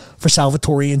retaliation for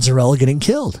Salvatore Inzerillo getting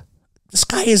killed. This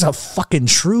guy is a fucking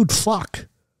shrewd fuck.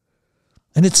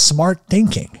 And it's smart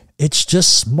thinking. It's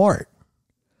just smart.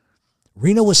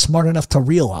 Riina was smart enough to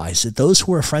realize that those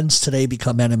who are friends today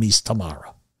become enemies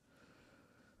tomorrow.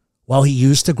 While he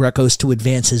used the Grecos to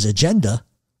advance his agenda,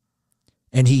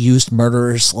 and he used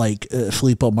murderers like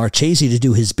Filippo Marchesi to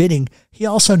do his bidding, he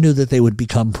also knew that they would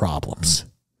become problems.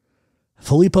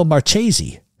 Filippo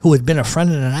Marchesi, who had been a friend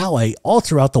and an ally all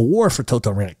throughout the war for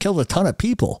Toto Riina, killed a ton of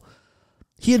people.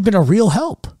 He had been a real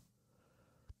help.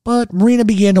 But Riina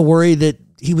began to worry that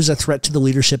he was a threat to the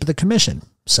leadership of the commission.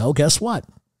 So guess what?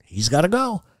 He's got to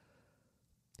go.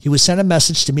 He was sent a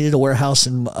message to meet at a warehouse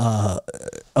and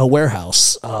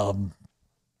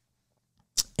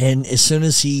as soon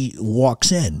as he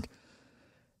walks in,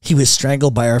 he was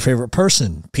strangled by our favorite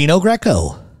person, Pino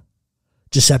Greco,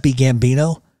 Giuseppe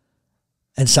Gambino,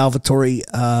 and Salvatore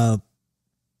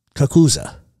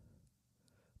Cacuza.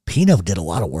 Pino did a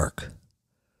lot of work,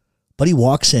 but he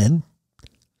walks in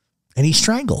and he's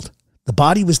strangled. The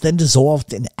body was then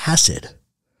dissolved in acid.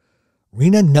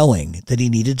 Riina, knowing that he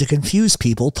needed to confuse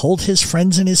people, told his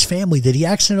friends and his family that he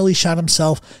accidentally shot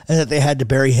himself and that they had to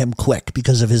bury him quick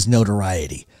because of his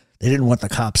notoriety. They didn't want the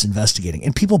cops investigating.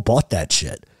 And people bought that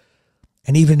shit.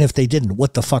 And even if they didn't,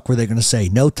 what the fuck were they going to say?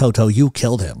 No, Toto, you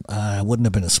killed him. It wouldn't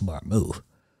have been a smart move.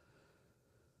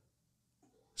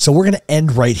 So we're going to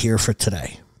end right here for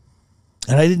today.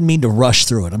 And I didn't mean to rush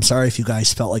through it. I'm sorry if you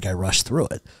guys felt like I rushed through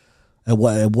it.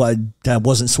 That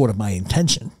wasn't sort of my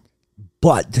intention.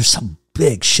 But there's some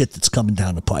big shit that's coming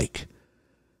down the pike.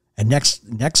 And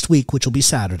next week, which will be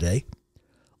Saturday,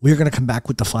 we're going to come back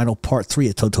with the final part 3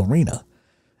 of Toto Riina.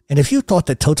 And if you thought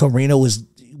that Toto Riina was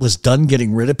done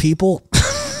getting rid of people,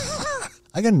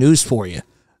 I got news for you.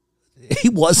 He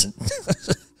wasn't.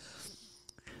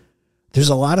 There's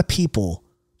a lot of people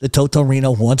that Toto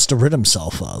Riina wants to rid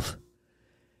himself of.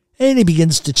 And he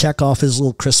begins to check off his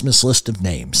little Christmas list of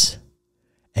names.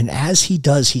 And as he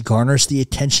does, he garners the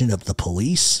attention of the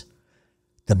police,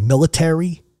 the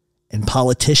military, and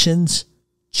politicians,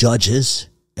 judges,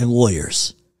 and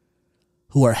lawyers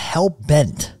who are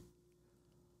hell-bent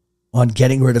on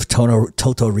getting rid of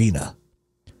Toto Riina.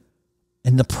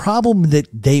 And the problem that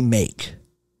they make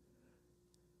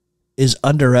is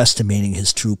underestimating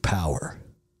his true power.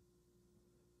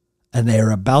 And they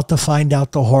are about to find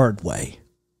out the hard way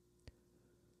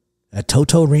that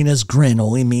Toto Riina's grin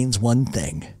only means one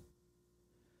thing.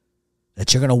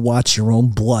 that you're going to watch your own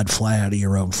blood fly out of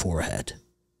your own forehead.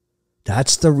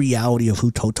 That's the reality of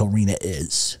who Toto Riina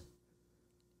is.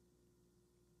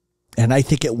 And I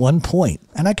think at one point,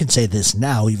 and I can say this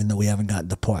now, even though we haven't gotten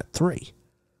to part 3,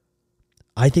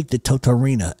 I think that Toto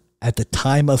Riina, at the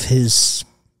time of his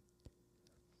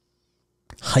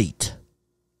height,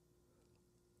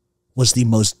 was the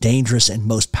most dangerous and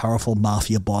most powerful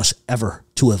mafia boss ever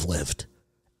to have lived.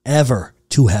 Ever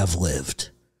to have lived.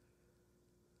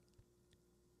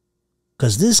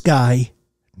 Because this guy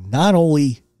not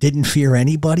only didn't fear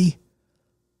anybody,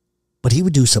 but he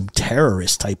would do some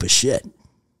terrorist type of shit.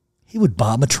 He would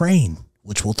bomb a train,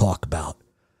 which we'll talk about.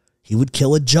 He would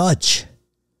kill a judge.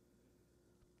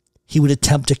 He would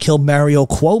attempt to kill Mario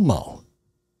Cuomo.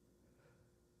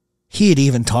 He had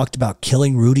even talked about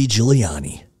killing Rudy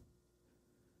Giuliani.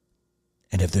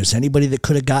 And if there's anybody that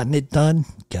could have gotten it done,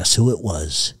 guess who it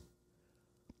was?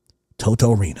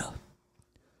 Toto Riina.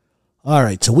 All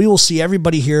right, so we will see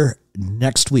everybody here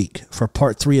next week for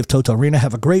part 3 of Toto Riina.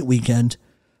 Have a great weekend.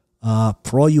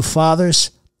 For all you fathers,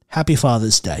 happy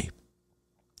Father's Day.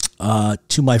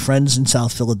 To my friends in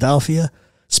South Philadelphia,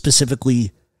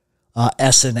 specifically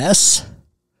SNS,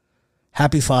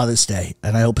 happy Father's Day.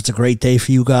 And I hope it's a great day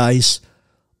for you guys.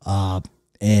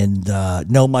 And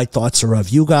know my thoughts are of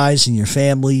you guys and your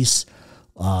families.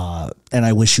 And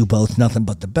I wish you both nothing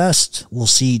but the best. We'll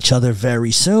see each other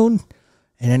very soon.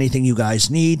 And anything you guys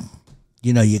need,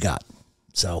 you know you got.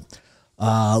 So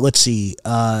let's see.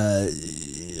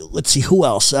 Let's see who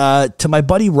else. To my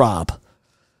buddy Rob,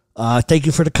 thank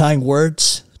you for the kind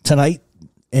words tonight.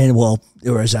 And well, it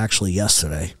was actually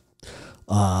yesterday.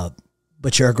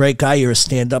 But you're a great guy. You're a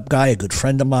stand-up guy, a good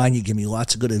friend of mine. You give me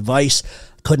lots of good advice.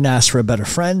 Couldn't ask for a better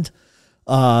friend.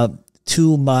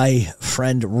 To my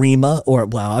friend Rima, or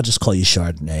well, I'll just call you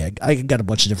Chardonnay. I got a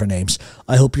bunch of different names.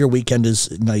 I hope your weekend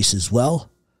is nice as well.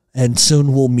 And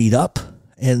soon we'll meet up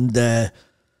and,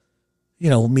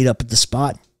 we'll meet up at the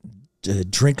spot,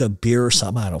 drink a beer or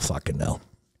something. I don't fucking know.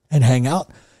 And hang out.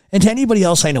 And to anybody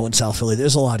else I know in South Philly,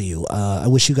 there's a lot of you. I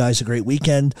wish you guys a great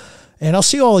weekend. And I'll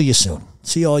see all of you soon.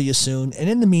 See all of you soon. And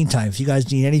in the meantime, if you guys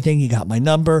need anything, you got my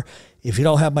number. If you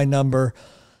don't have my number,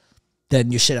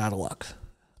 then you're shit out of luck.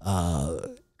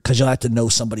 Because you'll have to know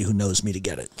somebody who knows me to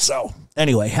get it. So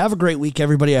anyway, have a great week,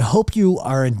 everybody. I hope you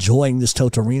are enjoying this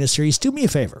Toto Riina series. Do me a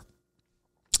favor,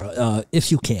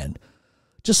 if you can.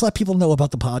 Just let people know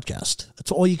about the podcast.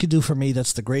 That's all you could do for me.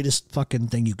 That's the greatest fucking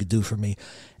thing you could do for me.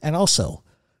 And also,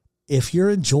 if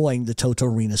you're enjoying the Toto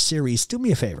Riina series, do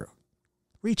me a favor.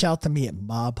 Reach out to me at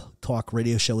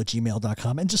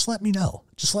mobtalkradioshow@gmail.com and just let me know.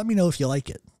 Just let me know if you like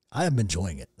it. I am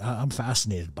enjoying it. I'm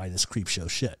fascinated by this creep show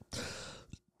shit.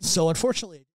 So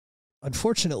unfortunately, I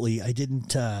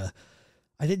didn't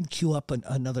queue up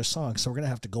another song, so we're gonna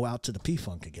have to go out to the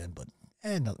P-Funk again. But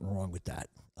nothing wrong with that.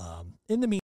 In the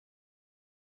meantime.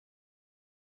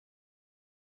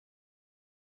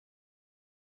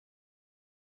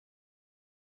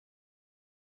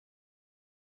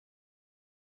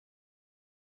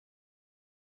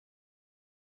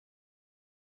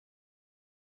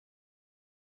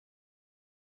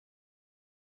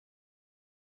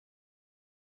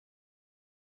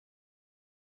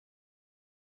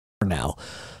 Now.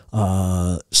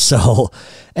 So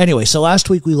last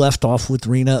week we left off with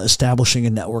Riina establishing a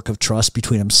network of trust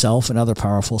between himself and other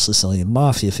powerful Sicilian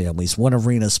Mafia families. One of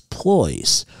Riina's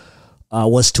ploys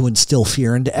was to instill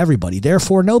fear into everybody.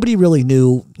 Therefore, nobody really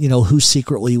knew, who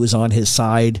secretly was on his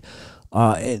side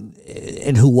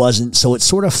and who wasn't. So it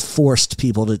sort of forced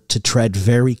people to tread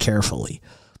very carefully.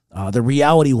 The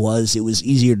reality was it was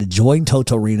easier to join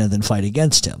Toto Riina than fight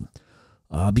against him.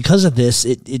 Because of this,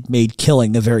 it made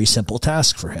killing a very simple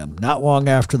task for him. Not long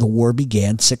after the war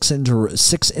began, six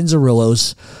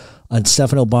Inzarillos and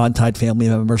Stefano Bontide family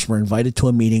members were invited to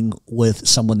a meeting with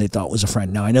someone they thought was a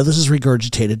friend. Now, I know this is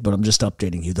regurgitated, but I'm just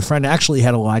updating you. The friend actually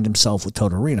had aligned himself with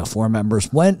Toto Riina. 4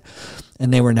 members went,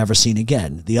 and they were never seen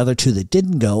again. The other 2 that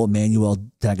didn't go, Emmanuel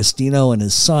D'Agostino and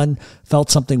his son, felt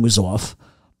something was off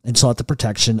and sought the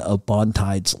protection of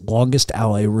Bontide's longest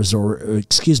ally, Rosario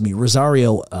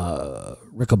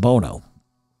Riccobono.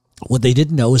 What they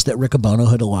didn't know is that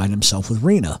Riccobono had aligned himself with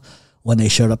Riina. When they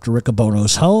showed up to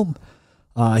Riccobono's home,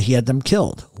 he had them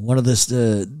killed. One of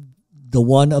the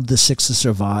one of the 6 to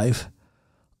survive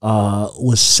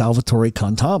was Salvatore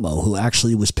Contamo, who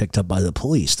actually was picked up by the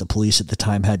police. The police at the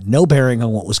time had no bearing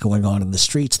on what was going on in the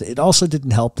streets. It also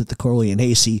didn't help that the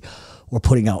Corleonesi were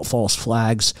putting out false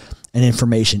flags and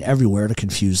information everywhere to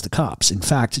confuse the cops. In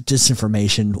fact,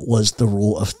 disinformation was the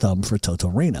rule of thumb for Toto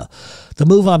Riina. The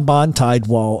move on Bontide,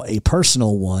 while a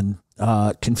personal one,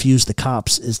 confused the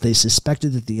cops is they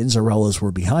suspected that the Inzarellos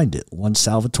were behind it. Once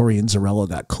Salvatore Inzarello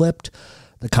got clipped,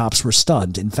 the cops were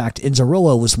stunned. In fact,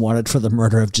 Inzarello was wanted for the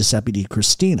murder of Giuseppe Di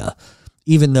Cristina,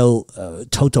 even though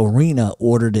Toto Riina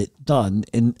ordered it done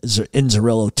in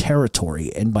Inzarello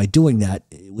territory, and by doing that,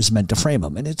 it was meant to frame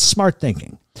him. And it's smart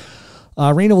thinking.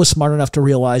 Riina was smart enough to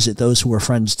realize that those who were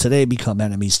friends today become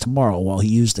enemies tomorrow. While he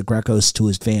used the Grecos to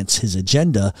advance his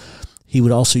agenda, he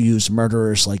would also use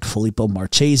murderers like Filippo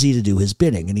Marchesi to do his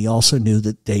bidding, and he also knew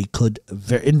that they could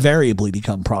invariably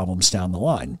become problems down the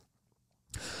line.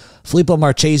 Filippo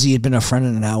Marchesi had been a friend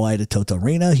and an ally to Toto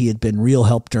Riina. He had been real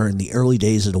help during the early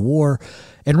days of the war,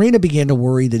 and Riina began to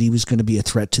worry that he was going to be a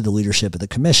threat to the leadership of the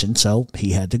commission, so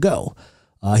he had to go.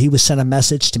 He was sent a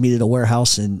message to meet at a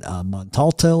warehouse in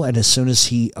Montalto, and as soon as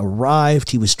he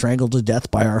arrived, he was strangled to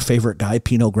death by our favorite guy,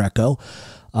 Pino Greco,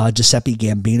 Giuseppe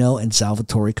Gambino, and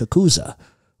Salvatore Cacuzza.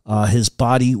 His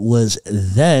body was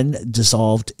then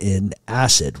dissolved in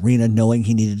acid. Riina, knowing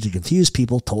he needed to confuse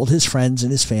people, told his friends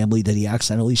and his family that he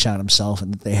accidentally shot himself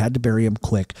and that they had to bury him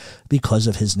quick because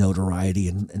of his notoriety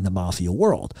in the mafia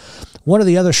world. One of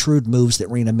the other shrewd moves that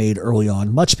Riina made early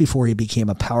on, much before he became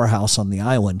a powerhouse on the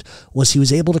island, was he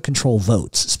was able to control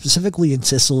votes. Specifically in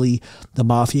Sicily, the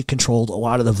mafia controlled a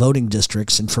lot of the voting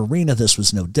districts, and for Riina, this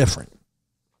was no different.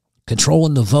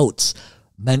 Controlling the votes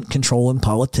meant controlling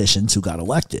politicians who got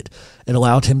elected. It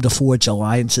allowed him to forge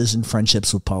alliances and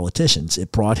friendships with politicians.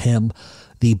 It brought him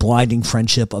the blinding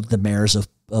friendship of the mayors of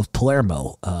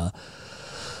Palermo,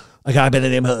 a guy by the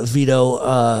name of Vito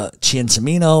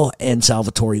Ciancimino and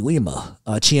Salvatore Lima.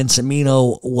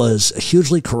 Ciancimino was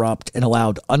hugely corrupt and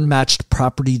allowed unmatched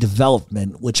property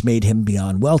development, which made him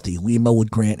beyond wealthy. Lima would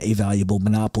grant a valuable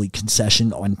monopoly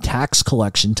concession on tax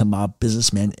collection to mob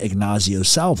businessman Ignazio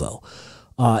Salvo,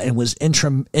 and was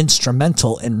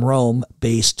instrumental in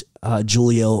Rome-based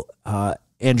Giulio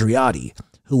Andreotti,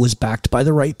 who was backed by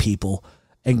the right people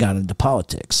and got into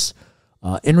politics.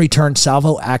 In return,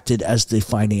 Salvo acted as the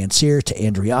financier to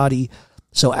Andreotti.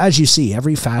 So as you see,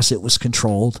 every facet was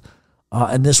controlled,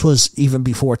 and this was even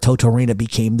before Toto Riina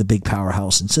became the big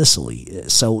powerhouse in Sicily.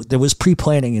 So there was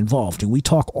pre-planning involved, and we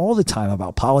talk all the time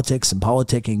about politics and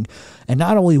politicking, and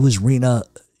not only was Riina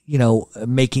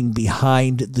making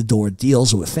behind the door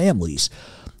deals with families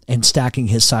and stacking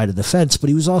his side of the fence, but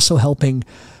he was also helping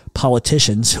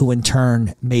politicians who in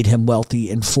turn made him wealthy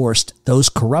and forced those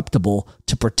corruptible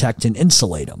to protect and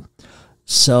insulate him.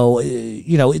 So,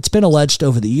 it's been alleged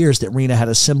over the years that Riina had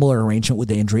a similar arrangement with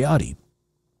Andreotti.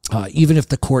 Even if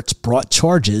the courts brought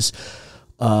charges,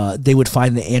 they would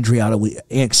find that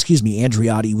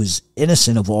Andreotti was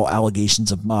innocent of all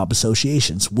allegations of mob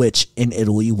associations, which in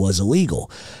Italy was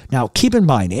illegal. Now, keep in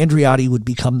mind, Andreotti would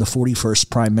become the 41st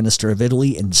Prime Minister of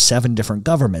Italy in 7 different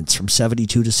governments, from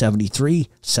 72 to 73,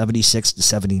 76 to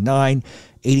 79,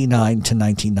 89 to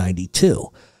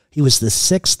 1992. He was the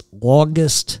 6th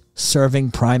longest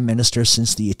serving Prime Minister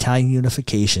since the Italian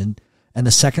unification and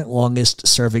the 2nd longest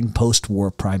serving post-war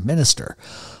Prime Minister.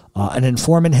 An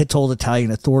informant had told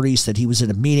Italian authorities that he was at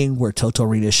a meeting where Toto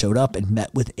Riina showed up and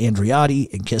met with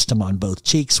Andreotti and kissed him on both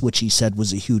cheeks, which he said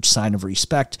was a huge sign of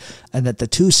respect, and that the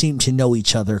two seemed to know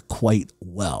each other quite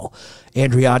well.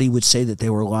 Andreotti would say that they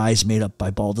were lies made up by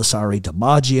Baldassare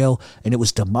DiMaggio, and it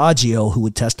was DiMaggio who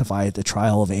would testify at the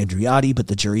trial of Andreotti, but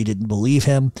the jury didn't believe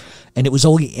him, and it was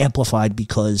only amplified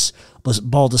because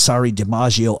Baldassare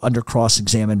DiMaggio, under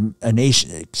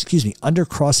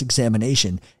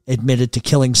cross-examination, admitted to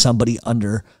killing somebody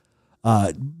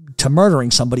to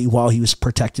murdering somebody while he was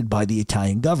protected by the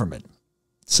Italian government.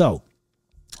 So,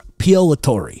 Pio La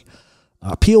Torre.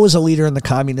 Pio was a leader in the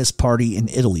Communist Party in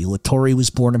Italy. La Torre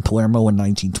was born in Palermo in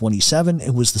 1927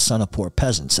 and was the son of poor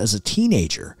peasants. As a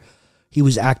teenager, he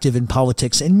was active in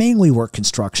politics and mainly worked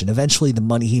construction. Eventually, the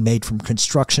money he made from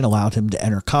construction allowed him to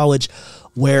enter college,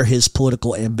 where his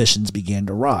political ambitions began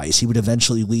to rise. He would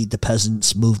eventually lead the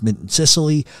peasants' movement in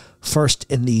Sicily, first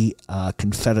in the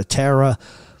Confederatura,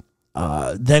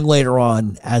 then later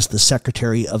on as the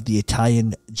secretary of the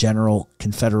Italian General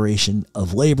Confederation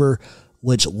of Labor,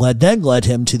 which then led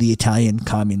him to the Italian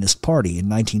Communist Party. In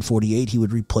 1948, he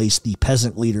would replace the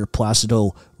peasant leader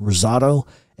Placido Rosado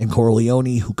and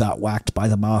Corleone, who got whacked by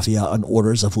the mafia on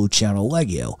orders of Luciano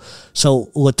Leggio.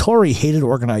 So La Torre hated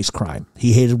organized crime.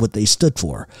 He hated what they stood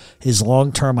for. His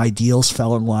long-term ideals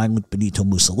fell in line with Benito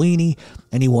Mussolini,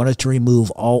 and he wanted to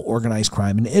remove all organized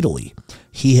crime in Italy.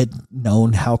 He had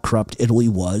known how corrupt Italy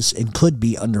was and could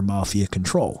be under mafia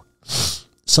control.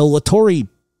 So La Torre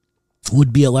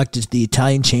would be elected to the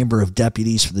Italian Chamber of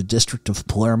Deputies for the District of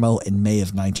Palermo in May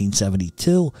of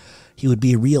 1972. He would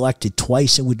be reelected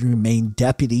twice and would remain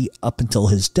deputy up until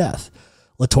his death.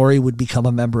 Latorre would become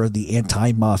a member of the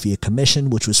Antimafia Commission,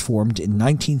 which was formed in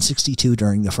 1962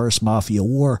 during the First Mafia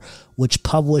War, which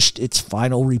published its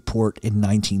final report in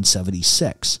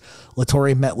 1976.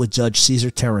 Latorre met with Judge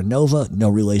Cesar Terranova, no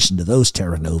relation to those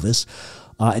Terranovas,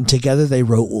 and together they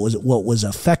wrote what was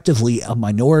effectively a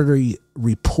minority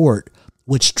report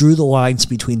which drew the lines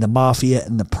between the mafia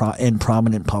and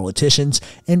prominent politicians,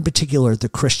 in particular the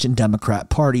Christian Democrat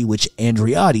Party, which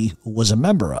Andreotti was a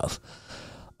member of.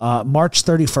 March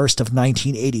 31st of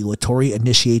 1980, Latorre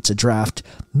initiates a draft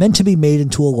meant to be made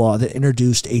into a law that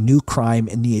introduced a new crime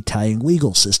in the Italian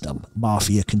legal system,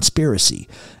 mafia conspiracy,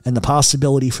 and the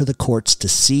possibility for the courts to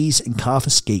seize and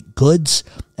confiscate goods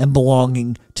and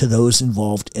belonging to those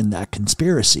involved in that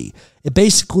conspiracy. It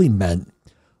basically meant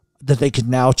that they could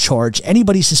now charge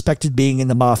anybody suspected being in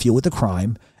the mafia with a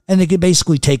crime, and they could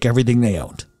basically take everything they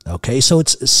owned. Okay, so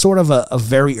it's sort of a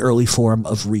very early form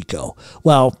of RICO.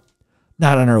 Well,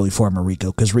 not an early form of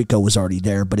RICO, because RICO was already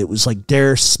there, but it was like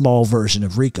their small version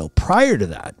of RICO. Prior to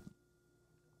that,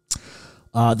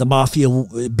 the mafia,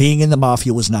 being in the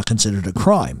mafia was not considered a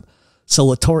crime. So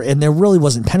Latorre, and there really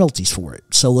wasn't penalties for it.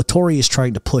 So Latorre is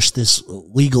trying to push this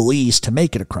legalese to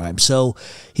make it a crime. So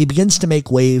he begins to make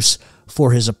waves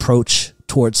for his approach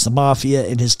towards the mafia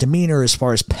and his demeanor as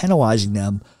far as penalizing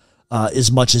them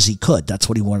as much as he could. That's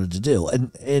what he wanted to do.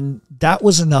 And that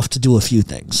was enough to do a few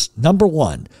things. Number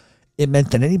one, it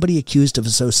meant that anybody accused of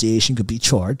association could be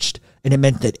charged, and it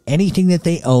meant that anything that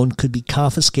they owned could be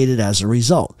confiscated as a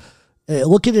result.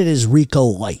 Look at it as RICO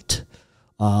light.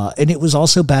 And it was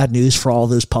also bad news for all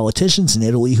those politicians in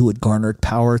Italy who had garnered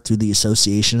power through the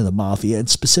association of the mafia, and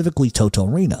specifically Toto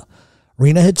Riina.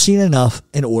 Riina had seen enough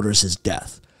and orders his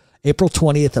death. April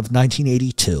 20th of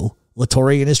 1982,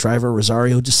 Latorre and his driver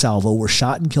Rosario De Salvo were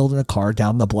shot and killed in a car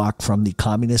down the block from the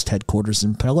communist headquarters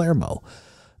in Palermo.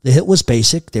 The hit was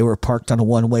basic. They were parked on a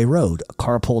one-way road. A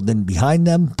car pulled in behind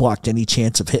them, blocked any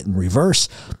chance of hit and reverse,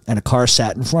 and a car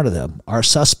sat in front of them. Our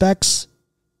suspects?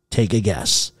 Take a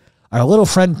guess. Our little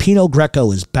friend Pino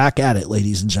Greco is back at it,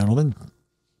 ladies and gentlemen.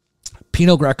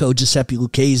 Pino Greco, Giuseppe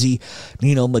Lucchese,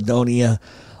 Nino Madonia,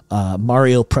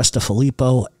 Mario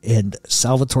Prestafilippo, and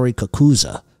Salvatore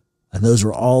Cocuzza. And those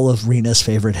were all of Riina's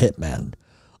favorite hitmen.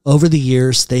 Over the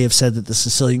years, they have said that the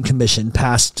Sicilian Commission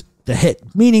passed the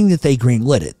hit, meaning that they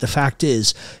greenlit it. The fact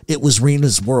is, it was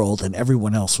Riina's world and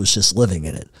everyone else was just living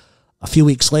in it. A few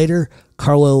weeks later,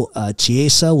 Carlo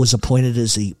Chiesa was appointed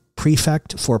as the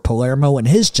prefect for Palermo, and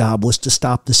his job was to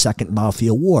stop the Second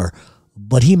Mafia War.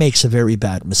 But he makes a very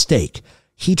bad mistake.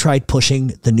 He tried pushing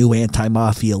the new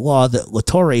anti-mafia law that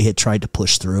Latorre had tried to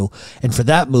push through, and for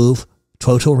that move,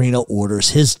 Toto Riina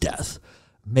orders his death.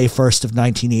 May 1st of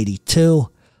 1982,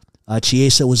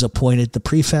 Chiesa was appointed the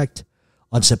prefect.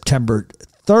 On September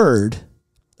 3rd,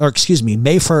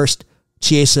 May 1st,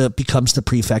 Chiesa becomes the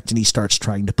prefect and he starts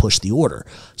trying to push the order.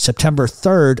 September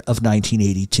 3rd of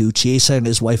 1982, Chiesa and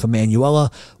his wife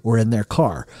Emanuela were in their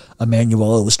car.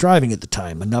 Emanuela was driving at the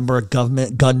time. A number of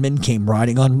government gunmen came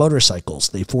riding on motorcycles.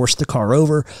 They forced the car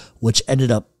over, which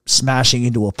ended up smashing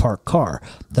into a parked car.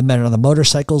 The men on the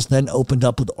motorcycles then opened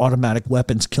up with automatic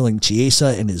weapons, killing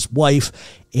Chiesa and his wife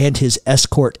and his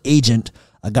escort agent,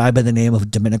 a guy by the name of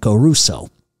Domenico Russo.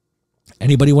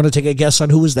 Anybody want to take a guess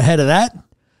on who was the head of that?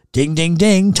 Ding, ding,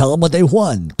 ding. Tell them what they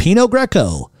won. Pino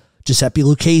Greco, Giuseppe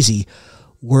Lucchese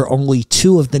were only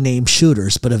two of the named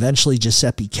shooters, but eventually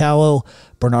Giuseppe Callo,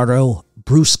 Bernardo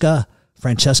Brusca,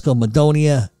 Francesco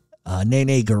Madonia,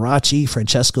 Nene Garacci,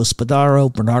 Francesco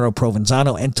Spadaro, Bernardo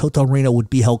Provenzano, and Toto Riina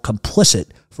would be held complicit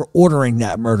for ordering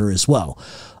that murder as well.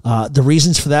 The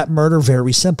reasons for that murder,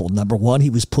 very simple. Number one, he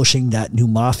was pushing that new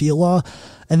mafia law,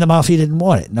 and the mafia didn't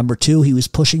want it. Number two, he was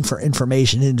pushing for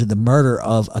information into the murder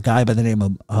of a guy by the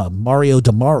name of Mario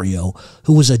De Mario,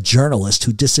 who was a journalist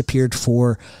who disappeared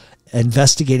for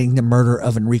investigating the murder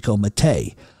of Enrico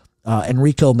Mattei.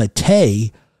 Enrico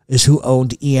Mattei is who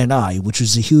owned ENI, which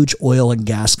was a huge oil and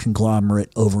gas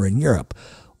conglomerate over in Europe.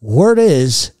 Word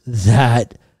is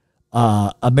that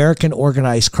American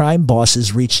organized crime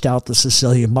bosses reached out to the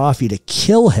Sicilian Mafia to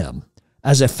kill him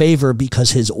as a favor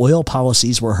because his oil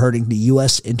policies were hurting the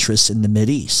U.S. interests in the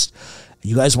Mideast.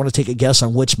 You guys want to take a guess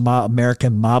on which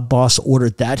American mob boss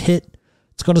ordered that hit?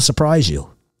 It's going to surprise you.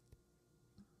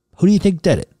 Who do you think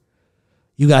did it?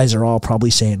 You guys are all probably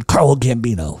saying Carlo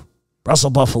Gambino,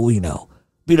 Russell Buffalino,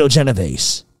 Vito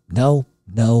Genovese. No,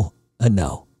 no, and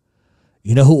no.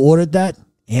 You know who ordered that?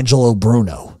 Angelo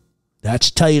Bruno. That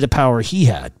should tell you the power he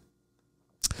had.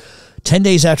 10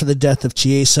 days after the death of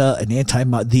Chiesa,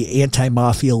 the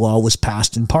anti-mafia law was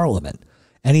passed in Parliament.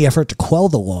 Any effort to quell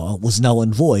the law was null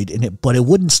and void, but it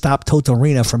wouldn't stop Toto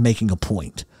Riina from making a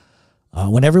point.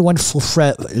 When everybody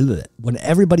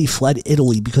fled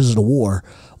Italy because of the war,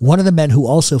 one of the men who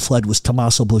also fled was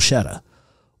Tommaso Buscetta.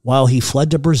 While he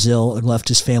fled to Brazil and left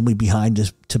his family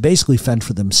behind to basically fend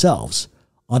for themselves.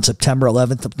 On September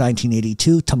 11th of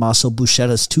 1982, Tommaso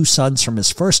Buscetta's 2 sons from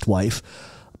his first wife,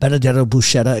 Benedetto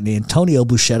Buscetta and Antonio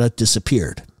Buscetta,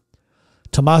 disappeared.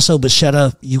 Tommaso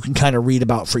Buscetta, you can kind of read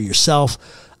about for yourself.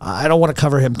 I don't want to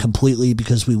cover him completely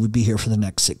because we would be here for the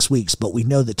next 6 weeks, but we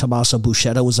know that Tommaso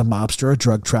Buscetta was a mobster, a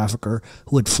drug trafficker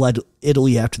who had fled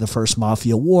Italy after the First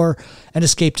Mafia War and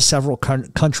escaped to several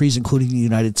countries, including the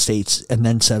United States, and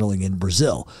then settling in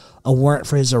Brazil. A warrant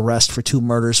for his arrest for 2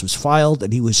 murders was filed,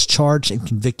 and he was charged and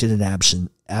convicted in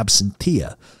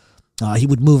absentia. He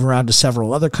would move around to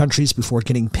several other countries before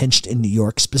getting pinched in New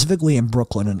York, specifically in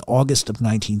Brooklyn, in August of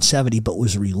 1970, but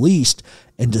was released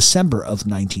in December of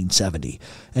 1970.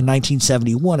 In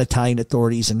 1971, Italian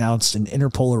authorities announced an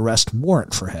Interpol arrest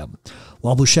warrant for him.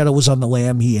 While Buscetta was on the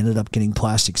lam, he ended up getting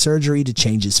plastic surgery to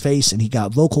change his face, and he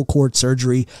got vocal cord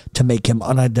surgery to make him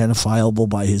unidentifiable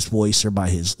by his voice or by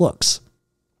his looks.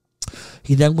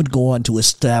 He then would go on to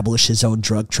establish his own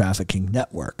drug trafficking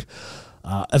network.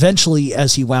 Eventually,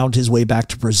 as he wound his way back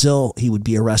to Brazil, he would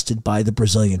be arrested by the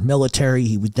Brazilian military.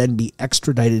 He would then be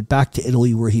extradited back to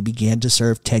Italy, where he began to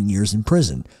serve 10 years in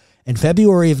prison. In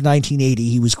February of 1980,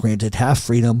 he was granted half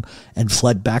freedom and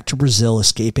fled back to Brazil,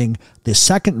 escaping the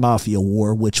Second Mafia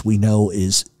War, which we know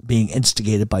is being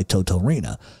instigated by Toto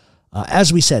Riina.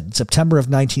 As we said, in September of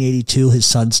 1982, his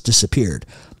sons disappeared.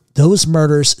 Those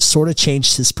murders sort of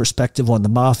changed his perspective on the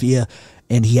mafia,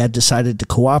 and he had decided to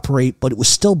cooperate, but it was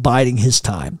still biding his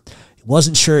time. He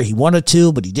wasn't sure he wanted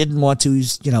to, but he didn't want to.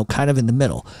 He's, kind of in the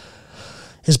middle.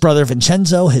 His brother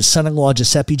Vincenzo, his son-in-law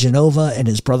Giuseppe Genova, and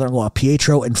his brother-in-law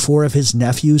Pietro, and 4 of his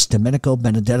nephews, Domenico,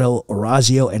 Benedetto,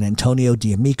 Orazio, and Antonio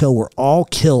D'Amico, were all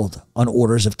killed on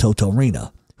orders of Toto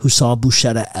Riina, who saw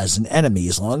Buscetta as an enemy.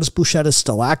 As long as Buscetta's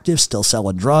still active, still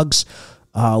selling drugs,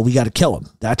 we got to kill him.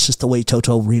 That's just the way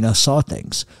Toto Riina saw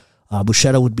things.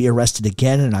 Buscetta would be arrested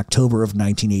again in October of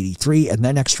 1983 and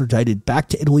then extradited back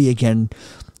to Italy again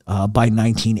by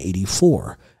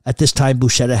 1984. At this time,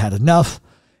 Buscetta had enough,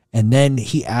 and then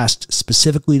he asked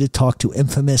specifically to talk to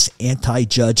infamous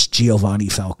anti-judge Giovanni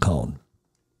Falcone.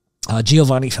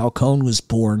 Giovanni Falcone was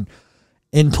born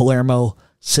in Palermo,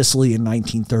 Sicily in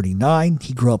 1939.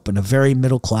 He grew up in a very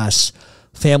middle-class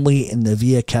family in the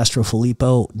Via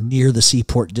Castrofilippo near the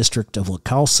seaport district of La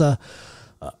Calza.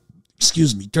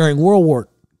 During World War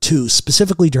II,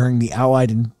 specifically during the Allied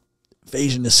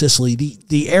invasion of Sicily,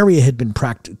 the area had been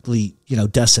practically,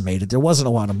 decimated. There wasn't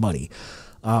a lot of money.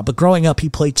 But growing up, he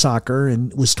played soccer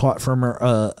and was taught from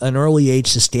an early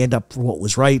age to stand up for what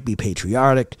was right, be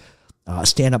patriotic,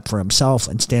 stand up for himself,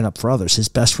 and stand up for others. His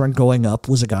best friend growing up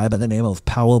was a guy by the name of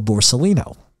Paolo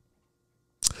Borsellino.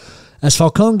 As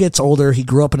Falcone gets older, he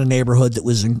grew up in a neighborhood that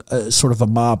was in sort of a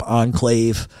mob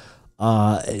enclave.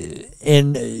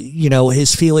 And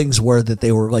his feelings were that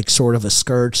they were like sort of a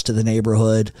scourge to the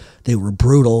neighborhood. They were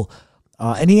brutal.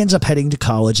 And he ends up heading to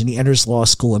college, and he enters law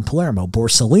school in Palermo.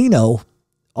 Borsellino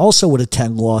also would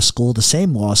attend law school, the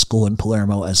same law school in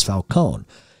Palermo as Falcone.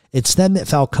 It's then that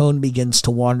Falcone begins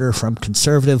to wander from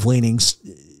conservative leanings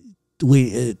to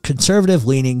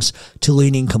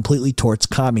leaning completely towards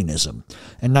communism.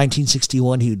 In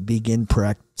 1961, he would begin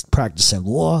practicing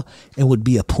law and would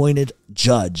be appointed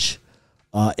judge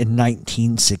in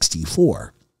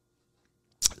 1964.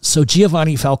 So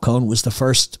Giovanni Falcone was the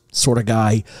first sort of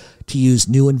guy to use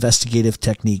new investigative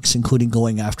techniques, including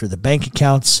going after the bank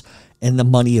accounts and the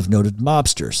money of noted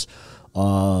mobsters.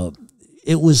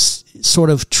 It was sort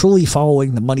of truly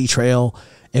following the money trail,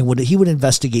 and he would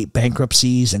investigate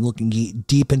bankruptcies and looking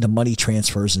deep into money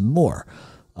transfers and more.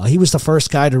 He was the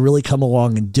first guy to really come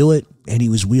along and do it, and he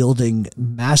was wielding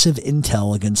massive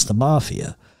intel against the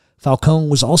mafia. Falcone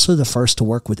was also the first to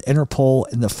work with Interpol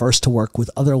and the first to work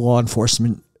with other law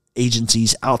enforcement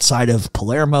agencies outside of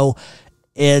Palermo,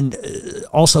 and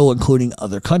also including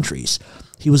other countries.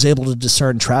 He was able to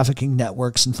discern trafficking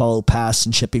networks and follow paths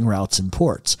and shipping routes and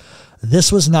ports.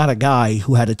 This was not a guy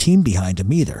who had a team behind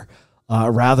him either.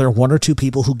 Rather, 1 or 2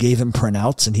 people who gave him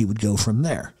printouts, and he would go from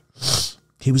there.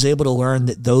 He was able to learn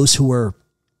that those who were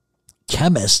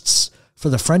chemists for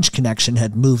the French connection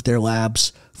had moved their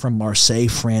labs from Marseille,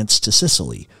 France to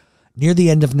Sicily. Near the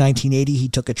end of 1980, he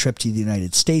took a trip to the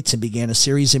United States and began a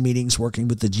series of meetings working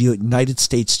with the United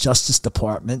States Justice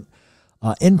Department,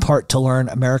 in part to learn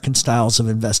American styles of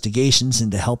investigations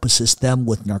and to help assist them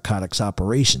with narcotics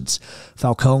operations.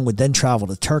 Falcone would then travel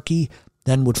to Turkey,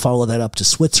 then would follow that up to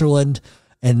Switzerland,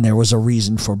 and there was a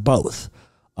reason for both.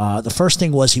 The first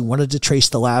thing was he wanted to trace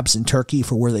the labs in Turkey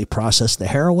for where they processed the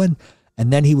heroin,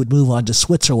 And then he would move on to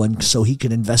Switzerland so he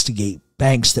could investigate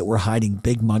banks that were hiding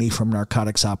big money from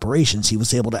narcotics operations. He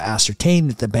was able to ascertain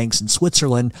that the banks in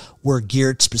Switzerland were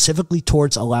geared specifically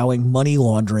towards allowing money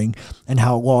laundering and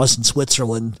how laws in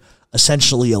Switzerland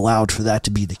essentially allowed for that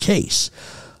to be the case.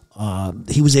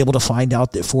 He was able to find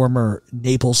out that former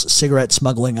Naples cigarette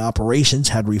smuggling operations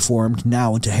had reformed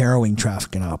now into heroin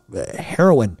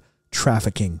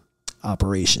trafficking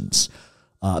operations.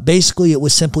 Basically, it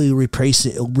was simply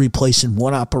replacing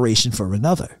one operation for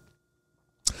another.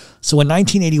 So in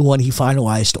 1981, he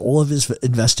finalized all of his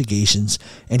investigations,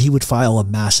 and he would file a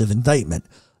massive indictment.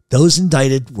 Those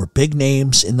indicted were big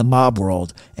names in the mob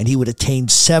world, and he would attain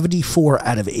 74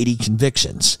 out of 80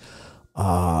 convictions.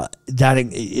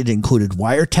 It included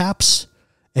wiretaps,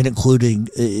 it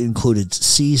included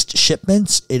seized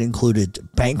shipments, it included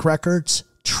bank records,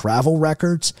 travel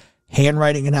records,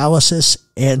 handwriting analysis,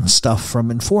 and stuff from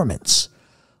informants.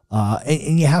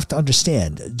 And you have to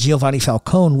understand, Giovanni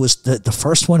Falcone was the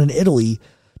first one in Italy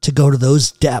to go to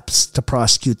those depths to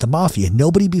prosecute the mafia.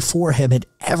 Nobody before him had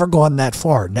ever gone that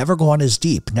far, never gone as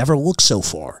deep, never looked so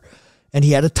far. And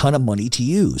he had a ton of money to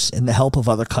use, and the help of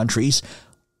other countries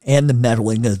and the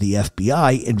meddling of the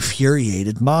FBI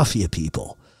infuriated mafia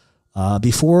people.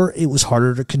 Before, it was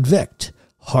harder to convict,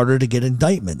 harder to get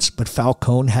indictments, but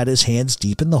Falcone had his hands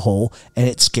deep in the hole, and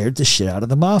it scared the shit out of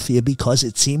the mafia because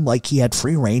it seemed like he had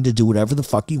free reign to do whatever the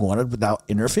fuck he wanted without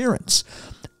interference.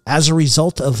 As a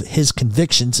result of his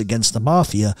convictions against the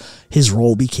mafia, his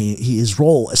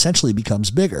role essentially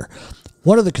becomes bigger.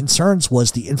 One of the concerns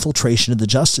was the infiltration of the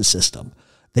justice system.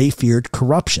 They feared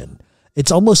corruption.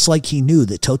 It's almost like he knew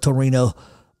that Toto Riina,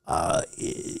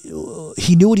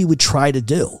 he knew what he would try to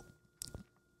do.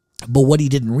 But what he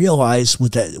didn't realize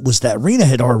was that Riina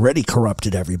had already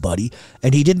corrupted everybody,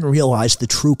 and he didn't realize the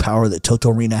true power that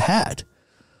Toto Riina had.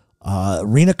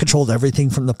 Riina controlled everything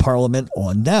from the parliament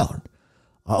on down.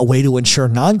 A way to ensure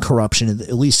non-corruption,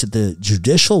 at least at the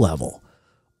judicial level.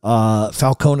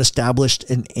 Falcone established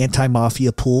an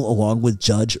anti-mafia pool along with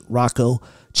Judge Rocco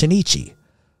Cinici.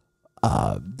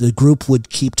 The group would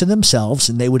keep to themselves,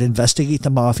 and they would investigate the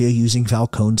mafia using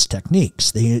Falcone's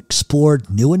techniques. They explored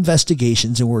new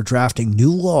investigations and were drafting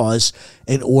new laws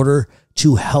in order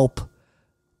to help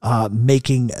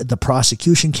making the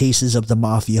prosecution cases of the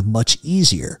mafia much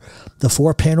easier. The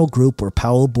four-panel group were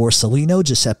Paolo Borsellino,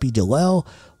 Giuseppe Di Leo,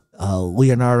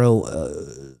 Leonardo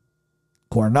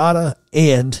Guarnata,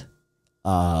 and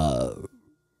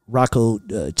Rocco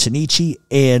Cinici,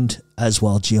 and as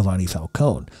well Giovanni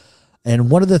Falcone.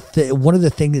 And one of the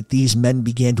things that these men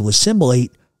began to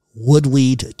assimilate would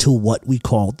lead to what we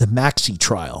call the Maxi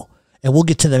trial. And we'll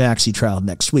get to the Maxi trial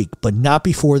next week, but not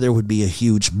before there would be a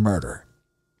huge murder.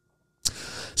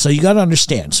 So you got to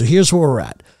understand. So here's where we're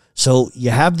at. So you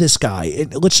have this guy,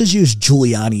 and let's just use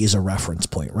Giuliani as a reference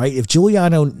point, right? If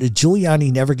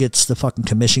Giuliani never gets the fucking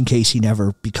commission case, he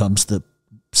never becomes the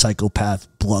psychopath,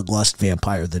 bloodlust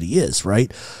vampire that he is,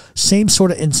 right? Same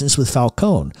sort of instance with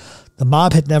Falcone. The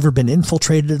mob had never been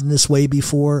infiltrated in this way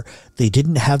before. They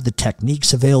didn't have the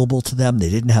techniques available to them. They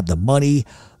didn't have the money.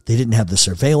 They didn't have the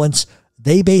surveillance.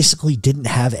 They basically didn't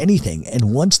have anything.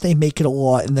 And once they make it a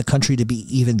law in the country to be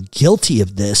even guilty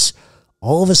of this,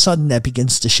 all of a sudden that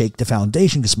begins to shake the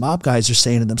foundation, because mob guys are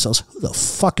saying to themselves, who the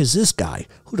fuck is this guy?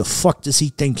 Who the fuck does he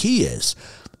think he is?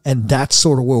 And that's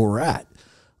sort of where we're at.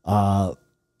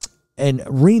 And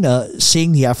Riina,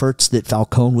 seeing the efforts that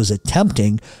Falcone was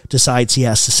attempting, decides he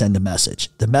has to send a message.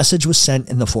 The message was sent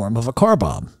in the form of a car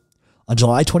bomb. On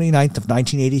July 29th of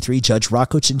 1983, Judge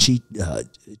Rocco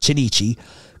Cinici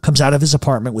comes out of his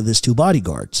apartment with his two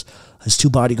bodyguards. His two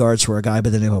bodyguards were a guy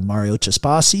by the name of Mario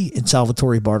Cespasi and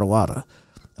Salvatore Bartolotta.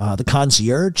 The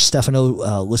concierge,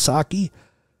 Stefano Sacchi,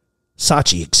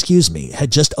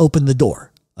 had just opened the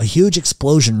door. A huge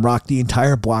explosion rocked the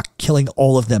entire block, killing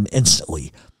all of them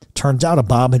instantly. Turns out a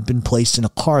bomb had been placed in a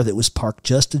car that was parked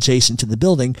just adjacent to the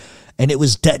building, and it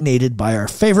was detonated by our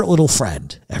favorite little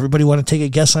friend. Everybody want to take a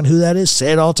guess on who that is?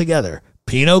 Say it all together.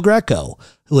 Pino Greco,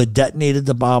 who had detonated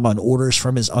the bomb on orders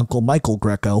from his uncle Michael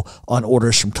Greco on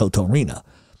orders from Toto Riina.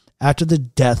 After the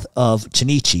death of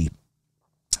Cinici,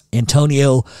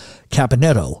 Antonio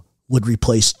Caponetto would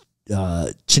replace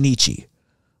Cinici.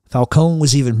 Falcone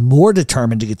was even more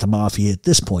determined to get the mafia at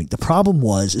this point. The problem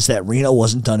is that Riina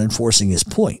wasn't done enforcing his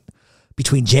point.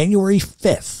 Between January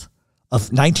 5th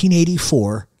of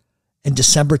 1984 and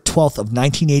December 12th of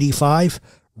 1985,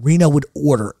 Riina would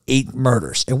order 8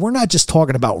 murders. And we're not just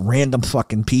talking about random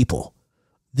fucking people.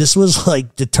 This was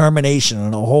like determination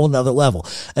on a whole nother level.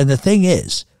 And the thing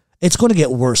is, it's going to get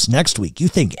worse next week. You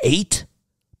think 8?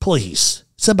 Please.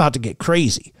 It's about to get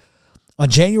crazy. On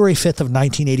January 5th of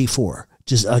 1984,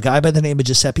 just a guy by the name of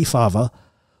Giuseppe Fava,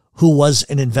 who was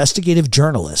an investigative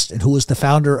journalist and who was the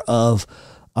founder of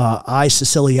I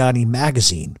Siciliani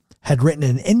magazine, had written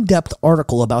an in-depth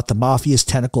article about the mafia's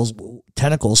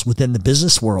tentacles within the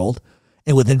business world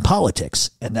and within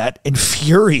politics, and that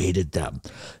infuriated them.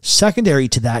 Secondary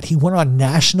to that, he went on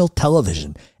national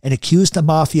television and accused the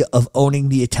mafia of owning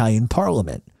the Italian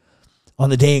parliament. On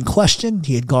the day in question,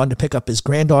 he had gone to pick up his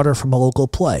granddaughter from a local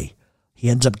play. He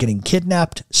ends up getting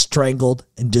kidnapped, strangled,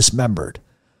 and dismembered.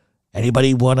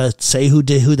 Anybody want to say who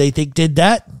they think did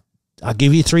that? I'll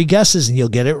give you 3 guesses and you'll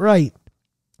get it right.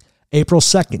 April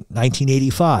 2nd,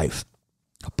 1985.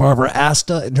 Barbara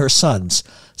Asta and her sons,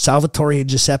 Salvatore and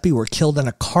Giuseppe, were killed in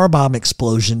a car bomb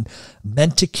explosion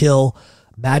meant to kill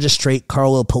Magistrate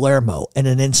Carlo Palermo in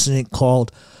an incident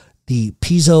called the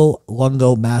Pizzo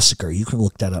Lungo Massacre. You can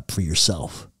look that up for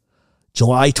yourself.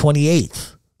 July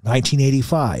 28th,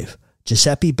 1985.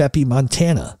 Giuseppe Beppi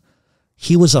Montana.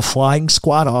 He was a flying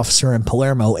squad officer in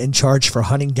Palermo in charge for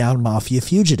hunting down mafia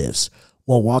fugitives.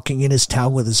 While walking in his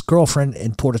town with his girlfriend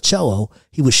in Porticello,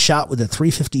 he was shot with a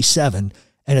 .357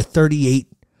 and a .38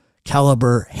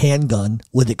 caliber handgun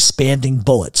with expanding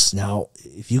bullets. Now,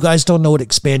 if you guys don't know what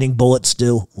expanding bullets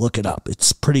do, look it up.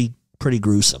 It's pretty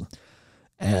gruesome.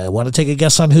 Want to take a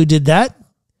guess on who did that?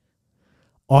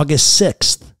 August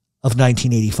 6th of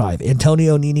 1985,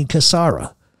 Antonio Nini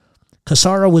Cassara.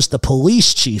 Cassara was the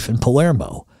police chief in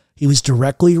Palermo. He was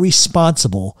directly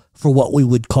responsible for what we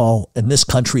would call in this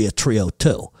country a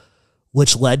 302,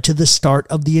 which led to the start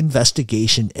of the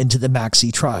investigation into the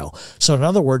Maxi trial. So in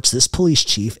other words, this police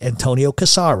chief, Antonio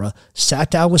Cassara, sat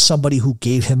down with somebody who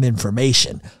gave him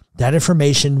information. That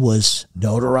information was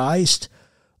notarized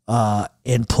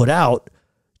and put out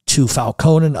to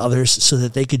Falcone and others so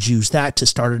that they could use that to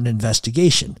start an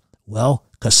investigation. Well,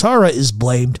 Cassara is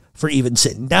blamed for even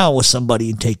sitting down with somebody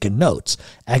and taking notes.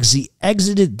 As he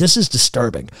exited, this is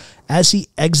disturbing, as he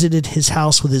exited his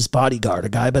house with his bodyguard, a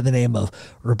guy by the name of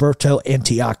Roberto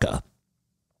Antioca,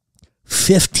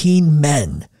 15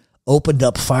 men opened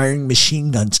up firing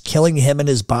machine guns, killing him and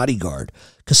his bodyguard.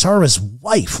 Cassara's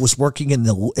wife was working in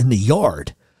the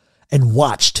yard and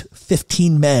watched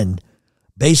 15 men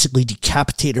basically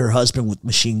decapitate her husband with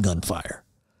machine gun fire.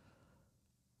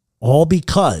 All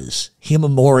because he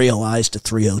memorialized a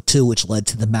 302, which led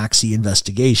to the Maxi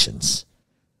investigations.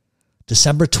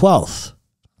 December 12th,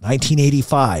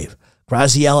 1985,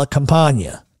 Graziella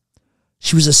Campagna.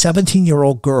 She was a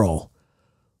 17-year-old girl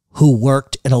who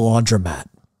worked in a laundromat.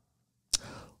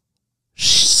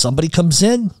 Somebody comes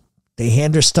in, they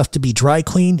hand her stuff to be dry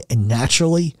cleaned, and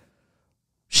naturally,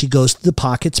 she goes to the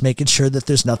pockets, making sure that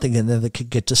there's nothing in there that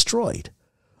could get destroyed.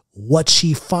 What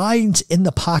she finds in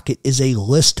the pocket is a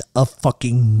list of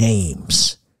fucking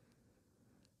names.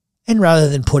 And rather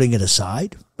than putting it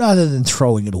aside, rather than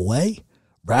throwing it away,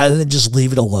 rather than just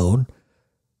leave it alone,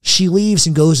 she leaves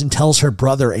and goes and tells her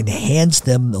brother and hands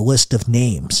them the list of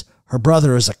names. Her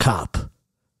brother is a cop.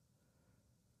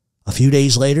 A few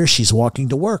days later, she's walking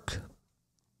to work.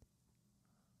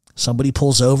 Somebody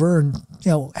pulls over and,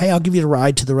 hey, I'll give you a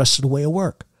ride to the rest of the way of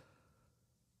work.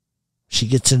 She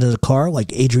gets into the car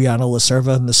like Adriana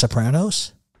Lacerva in The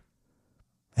Sopranos,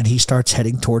 and he starts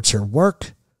heading towards her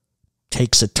work,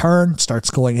 takes a turn, starts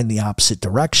going in the opposite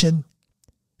direction.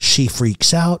 She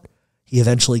freaks out. He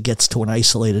eventually gets to an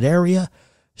isolated area.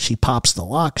 She pops the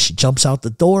lock. She jumps out the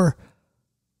door,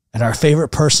 and our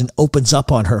favorite person opens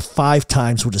up on her 5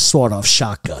 times with a sawed-off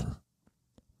shotgun.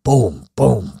 Boom,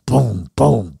 boom, boom,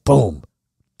 boom, boom.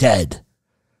 Dead.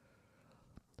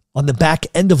 On the back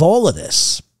end of all of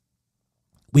this,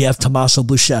 we have Tommaso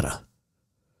Buscetta,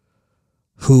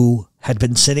 who had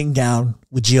been sitting down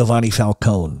with Giovanni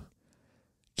Falcone,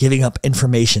 giving up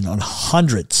information on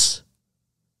hundreds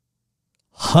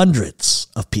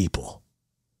of people.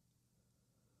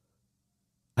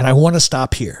 And I want to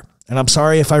stop here. And I'm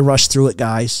sorry if I rushed through it,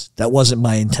 guys. That wasn't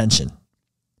my intention.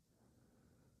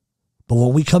 But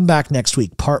when we come back next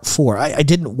week, part 4,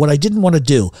 what I didn't want to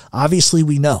do, obviously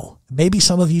we know. Maybe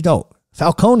some of you don't.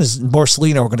 Falcone and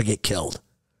Borsellino are going to get killed.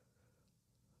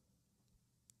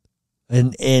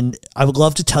 And I would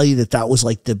love to tell you that was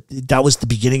the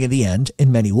beginning of the end in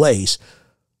many ways,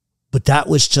 but that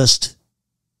was just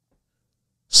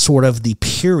sort of the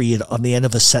period on the end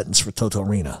of a sentence for Toto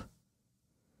Riina.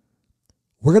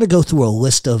 We're going to go through a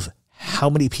list of how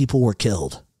many people were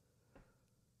killed.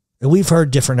 And we've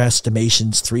heard different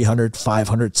estimations, 300,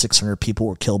 500, 600 people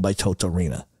were killed by Toto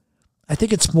Riina. I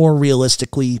think it's more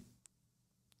realistically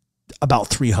about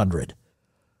 300.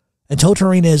 And Toto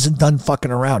Riina isn't done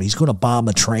fucking around. He's going to bomb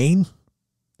a train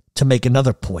to make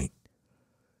another point.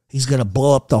 He's going to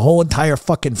blow up the whole entire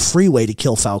fucking freeway to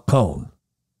kill Falcone.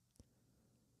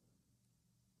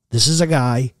 This is a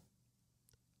guy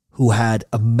who had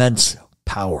immense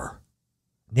power.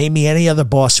 Name me any other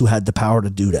boss who had the power to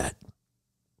do that.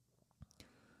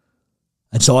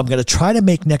 And so I'm going to try to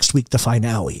make next week the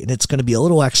finale. And it's going to be a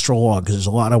little extra long because there's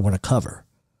a lot I want to cover.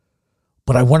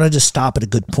 But I wanted to stop at a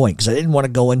good point because I didn't want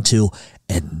to go into,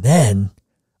 and then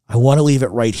I want to leave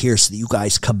it right here so that you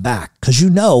guys come back. Because you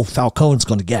know Falcone's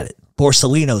going to get it.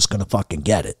 Borsellino's going to fucking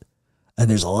get it. And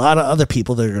there's a lot of other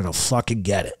people that are going to fucking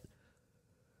get it.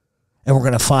 And we're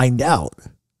going to find out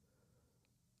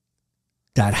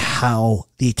that how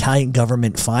the Italian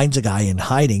government finds a guy in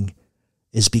hiding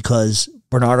is because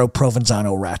Bernardo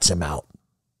Provenzano rats him out.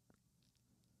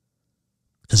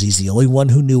 Because he's the only one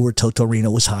who knew where Toto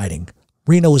Riina was hiding.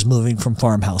 Riina was moving from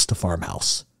farmhouse to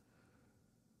farmhouse.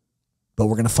 But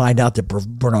we're going to find out that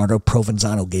Bernardo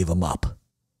Provenzano gave him up.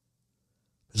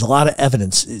 There's a lot of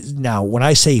evidence. Now, when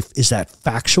I say, is that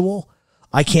factual?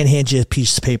 I can't hand you a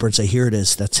piece of paper and say, here it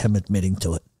is. That's him admitting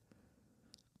to it.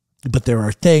 But there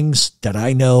are things that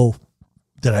I know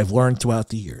that I've learned throughout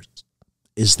the years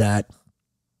is that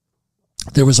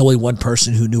there was only one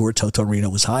person who knew where Toto Riina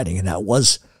was hiding, and that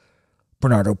was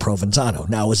Bernardo Provenzano.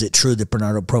 Now, is it true that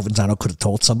Bernardo Provenzano could have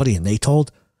told somebody and they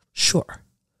told? Sure.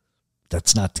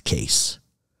 That's not the case.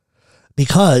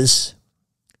 Because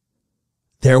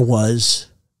there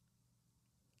was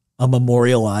a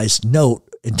memorialized note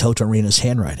in Toto Riina's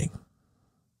handwriting.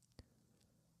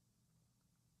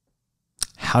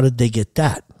 How did they get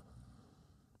that?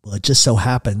 Well, it just so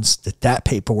happens that that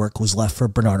paperwork was left for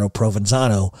Bernardo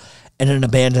Provenzano in an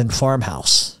abandoned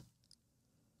farmhouse.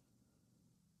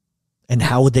 And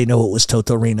how would they know it was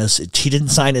Toto Riina's? He didn't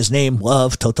sign his name,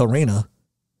 Love, Toto Riina.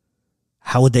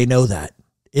 How would they know that?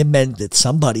 It meant that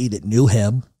somebody that knew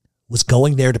him was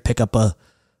going there to pick up a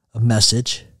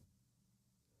message,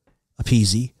 a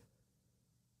peasy,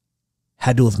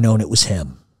 had to have known it was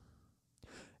him.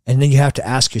 And then you have to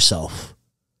ask yourself,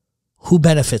 who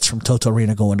benefits from Toto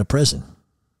Riina going to prison?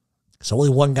 There's only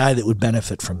one guy that would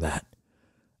benefit from that.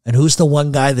 And who's the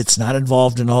one guy that's not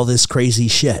involved in all this crazy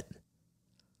shit?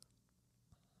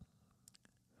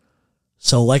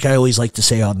 So like I always like to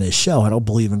say on this show, I don't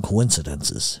believe in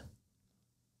coincidences.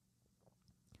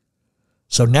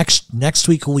 So next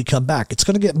week when we come back, it's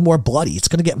going to get more bloody. It's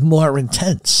going to get more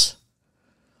intense.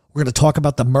 We're going to talk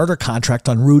about the murder contract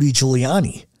on Rudy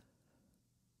Giuliani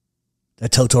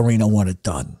that Toto Riina wanted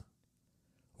done.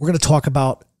 We're going to talk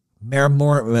about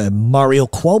Mario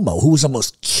Cuomo, who was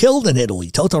almost killed in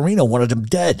Italy. Toto Riina wanted him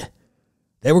dead.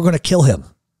 They were going to kill him.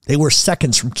 They were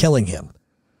seconds from killing him.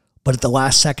 But at the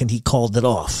last second, he called it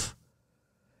off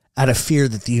out of fear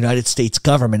that the United States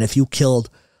government, if you killed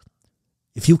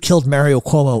Mario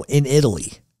Cuomo in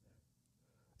Italy,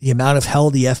 the amount of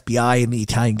hell the FBI and the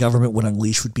Italian government would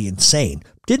unleash would be insane.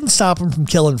 Didn't stop him from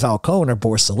killing Falcone or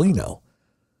Borsellino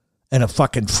and a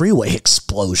fucking freeway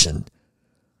explosion.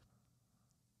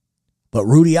 But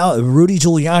Rudy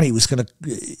Giuliani was going to,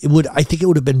 I think it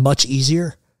would have been much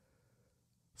easier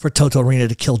for Toto Riina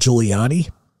to kill Giuliani.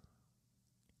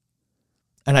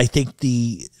 And I think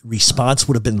the response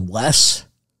would have been less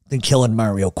than killing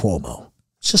Mario Cuomo.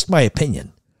 It's just my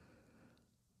opinion.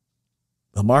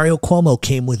 But Mario Cuomo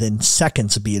came within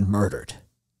seconds of being murdered.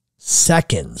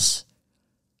 Seconds.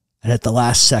 And at the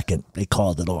last second, they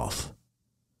called it off.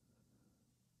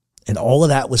 And all of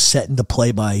that was set into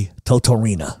play by Toto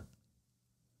Riina.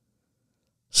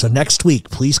 So next week,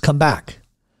 please come back.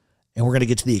 And we're going to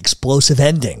get to the explosive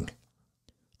ending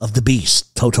of the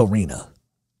beast, Toto Riina.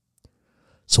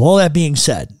 So all that being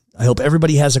said, I hope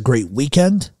everybody has a great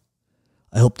weekend.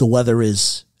 I hope the weather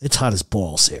it's hot as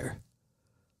balls here.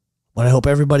 But I hope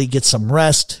everybody gets some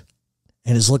rest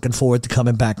and is looking forward to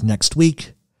coming back next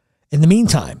week. In the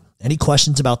meantime, any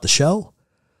questions about the show,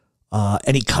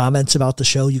 any comments about the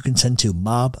show, you can send to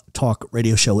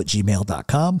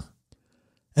mobtalkradioshow@gmail.com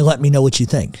and let me know what you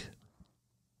think.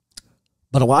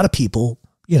 But a lot of people,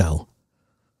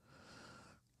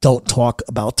 don't talk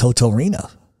about Toto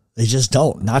Riina. They just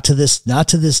don't. Not to this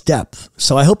depth.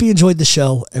 So I hope you enjoyed the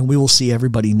show, and we will see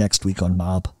everybody next week on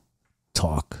Mob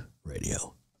Talk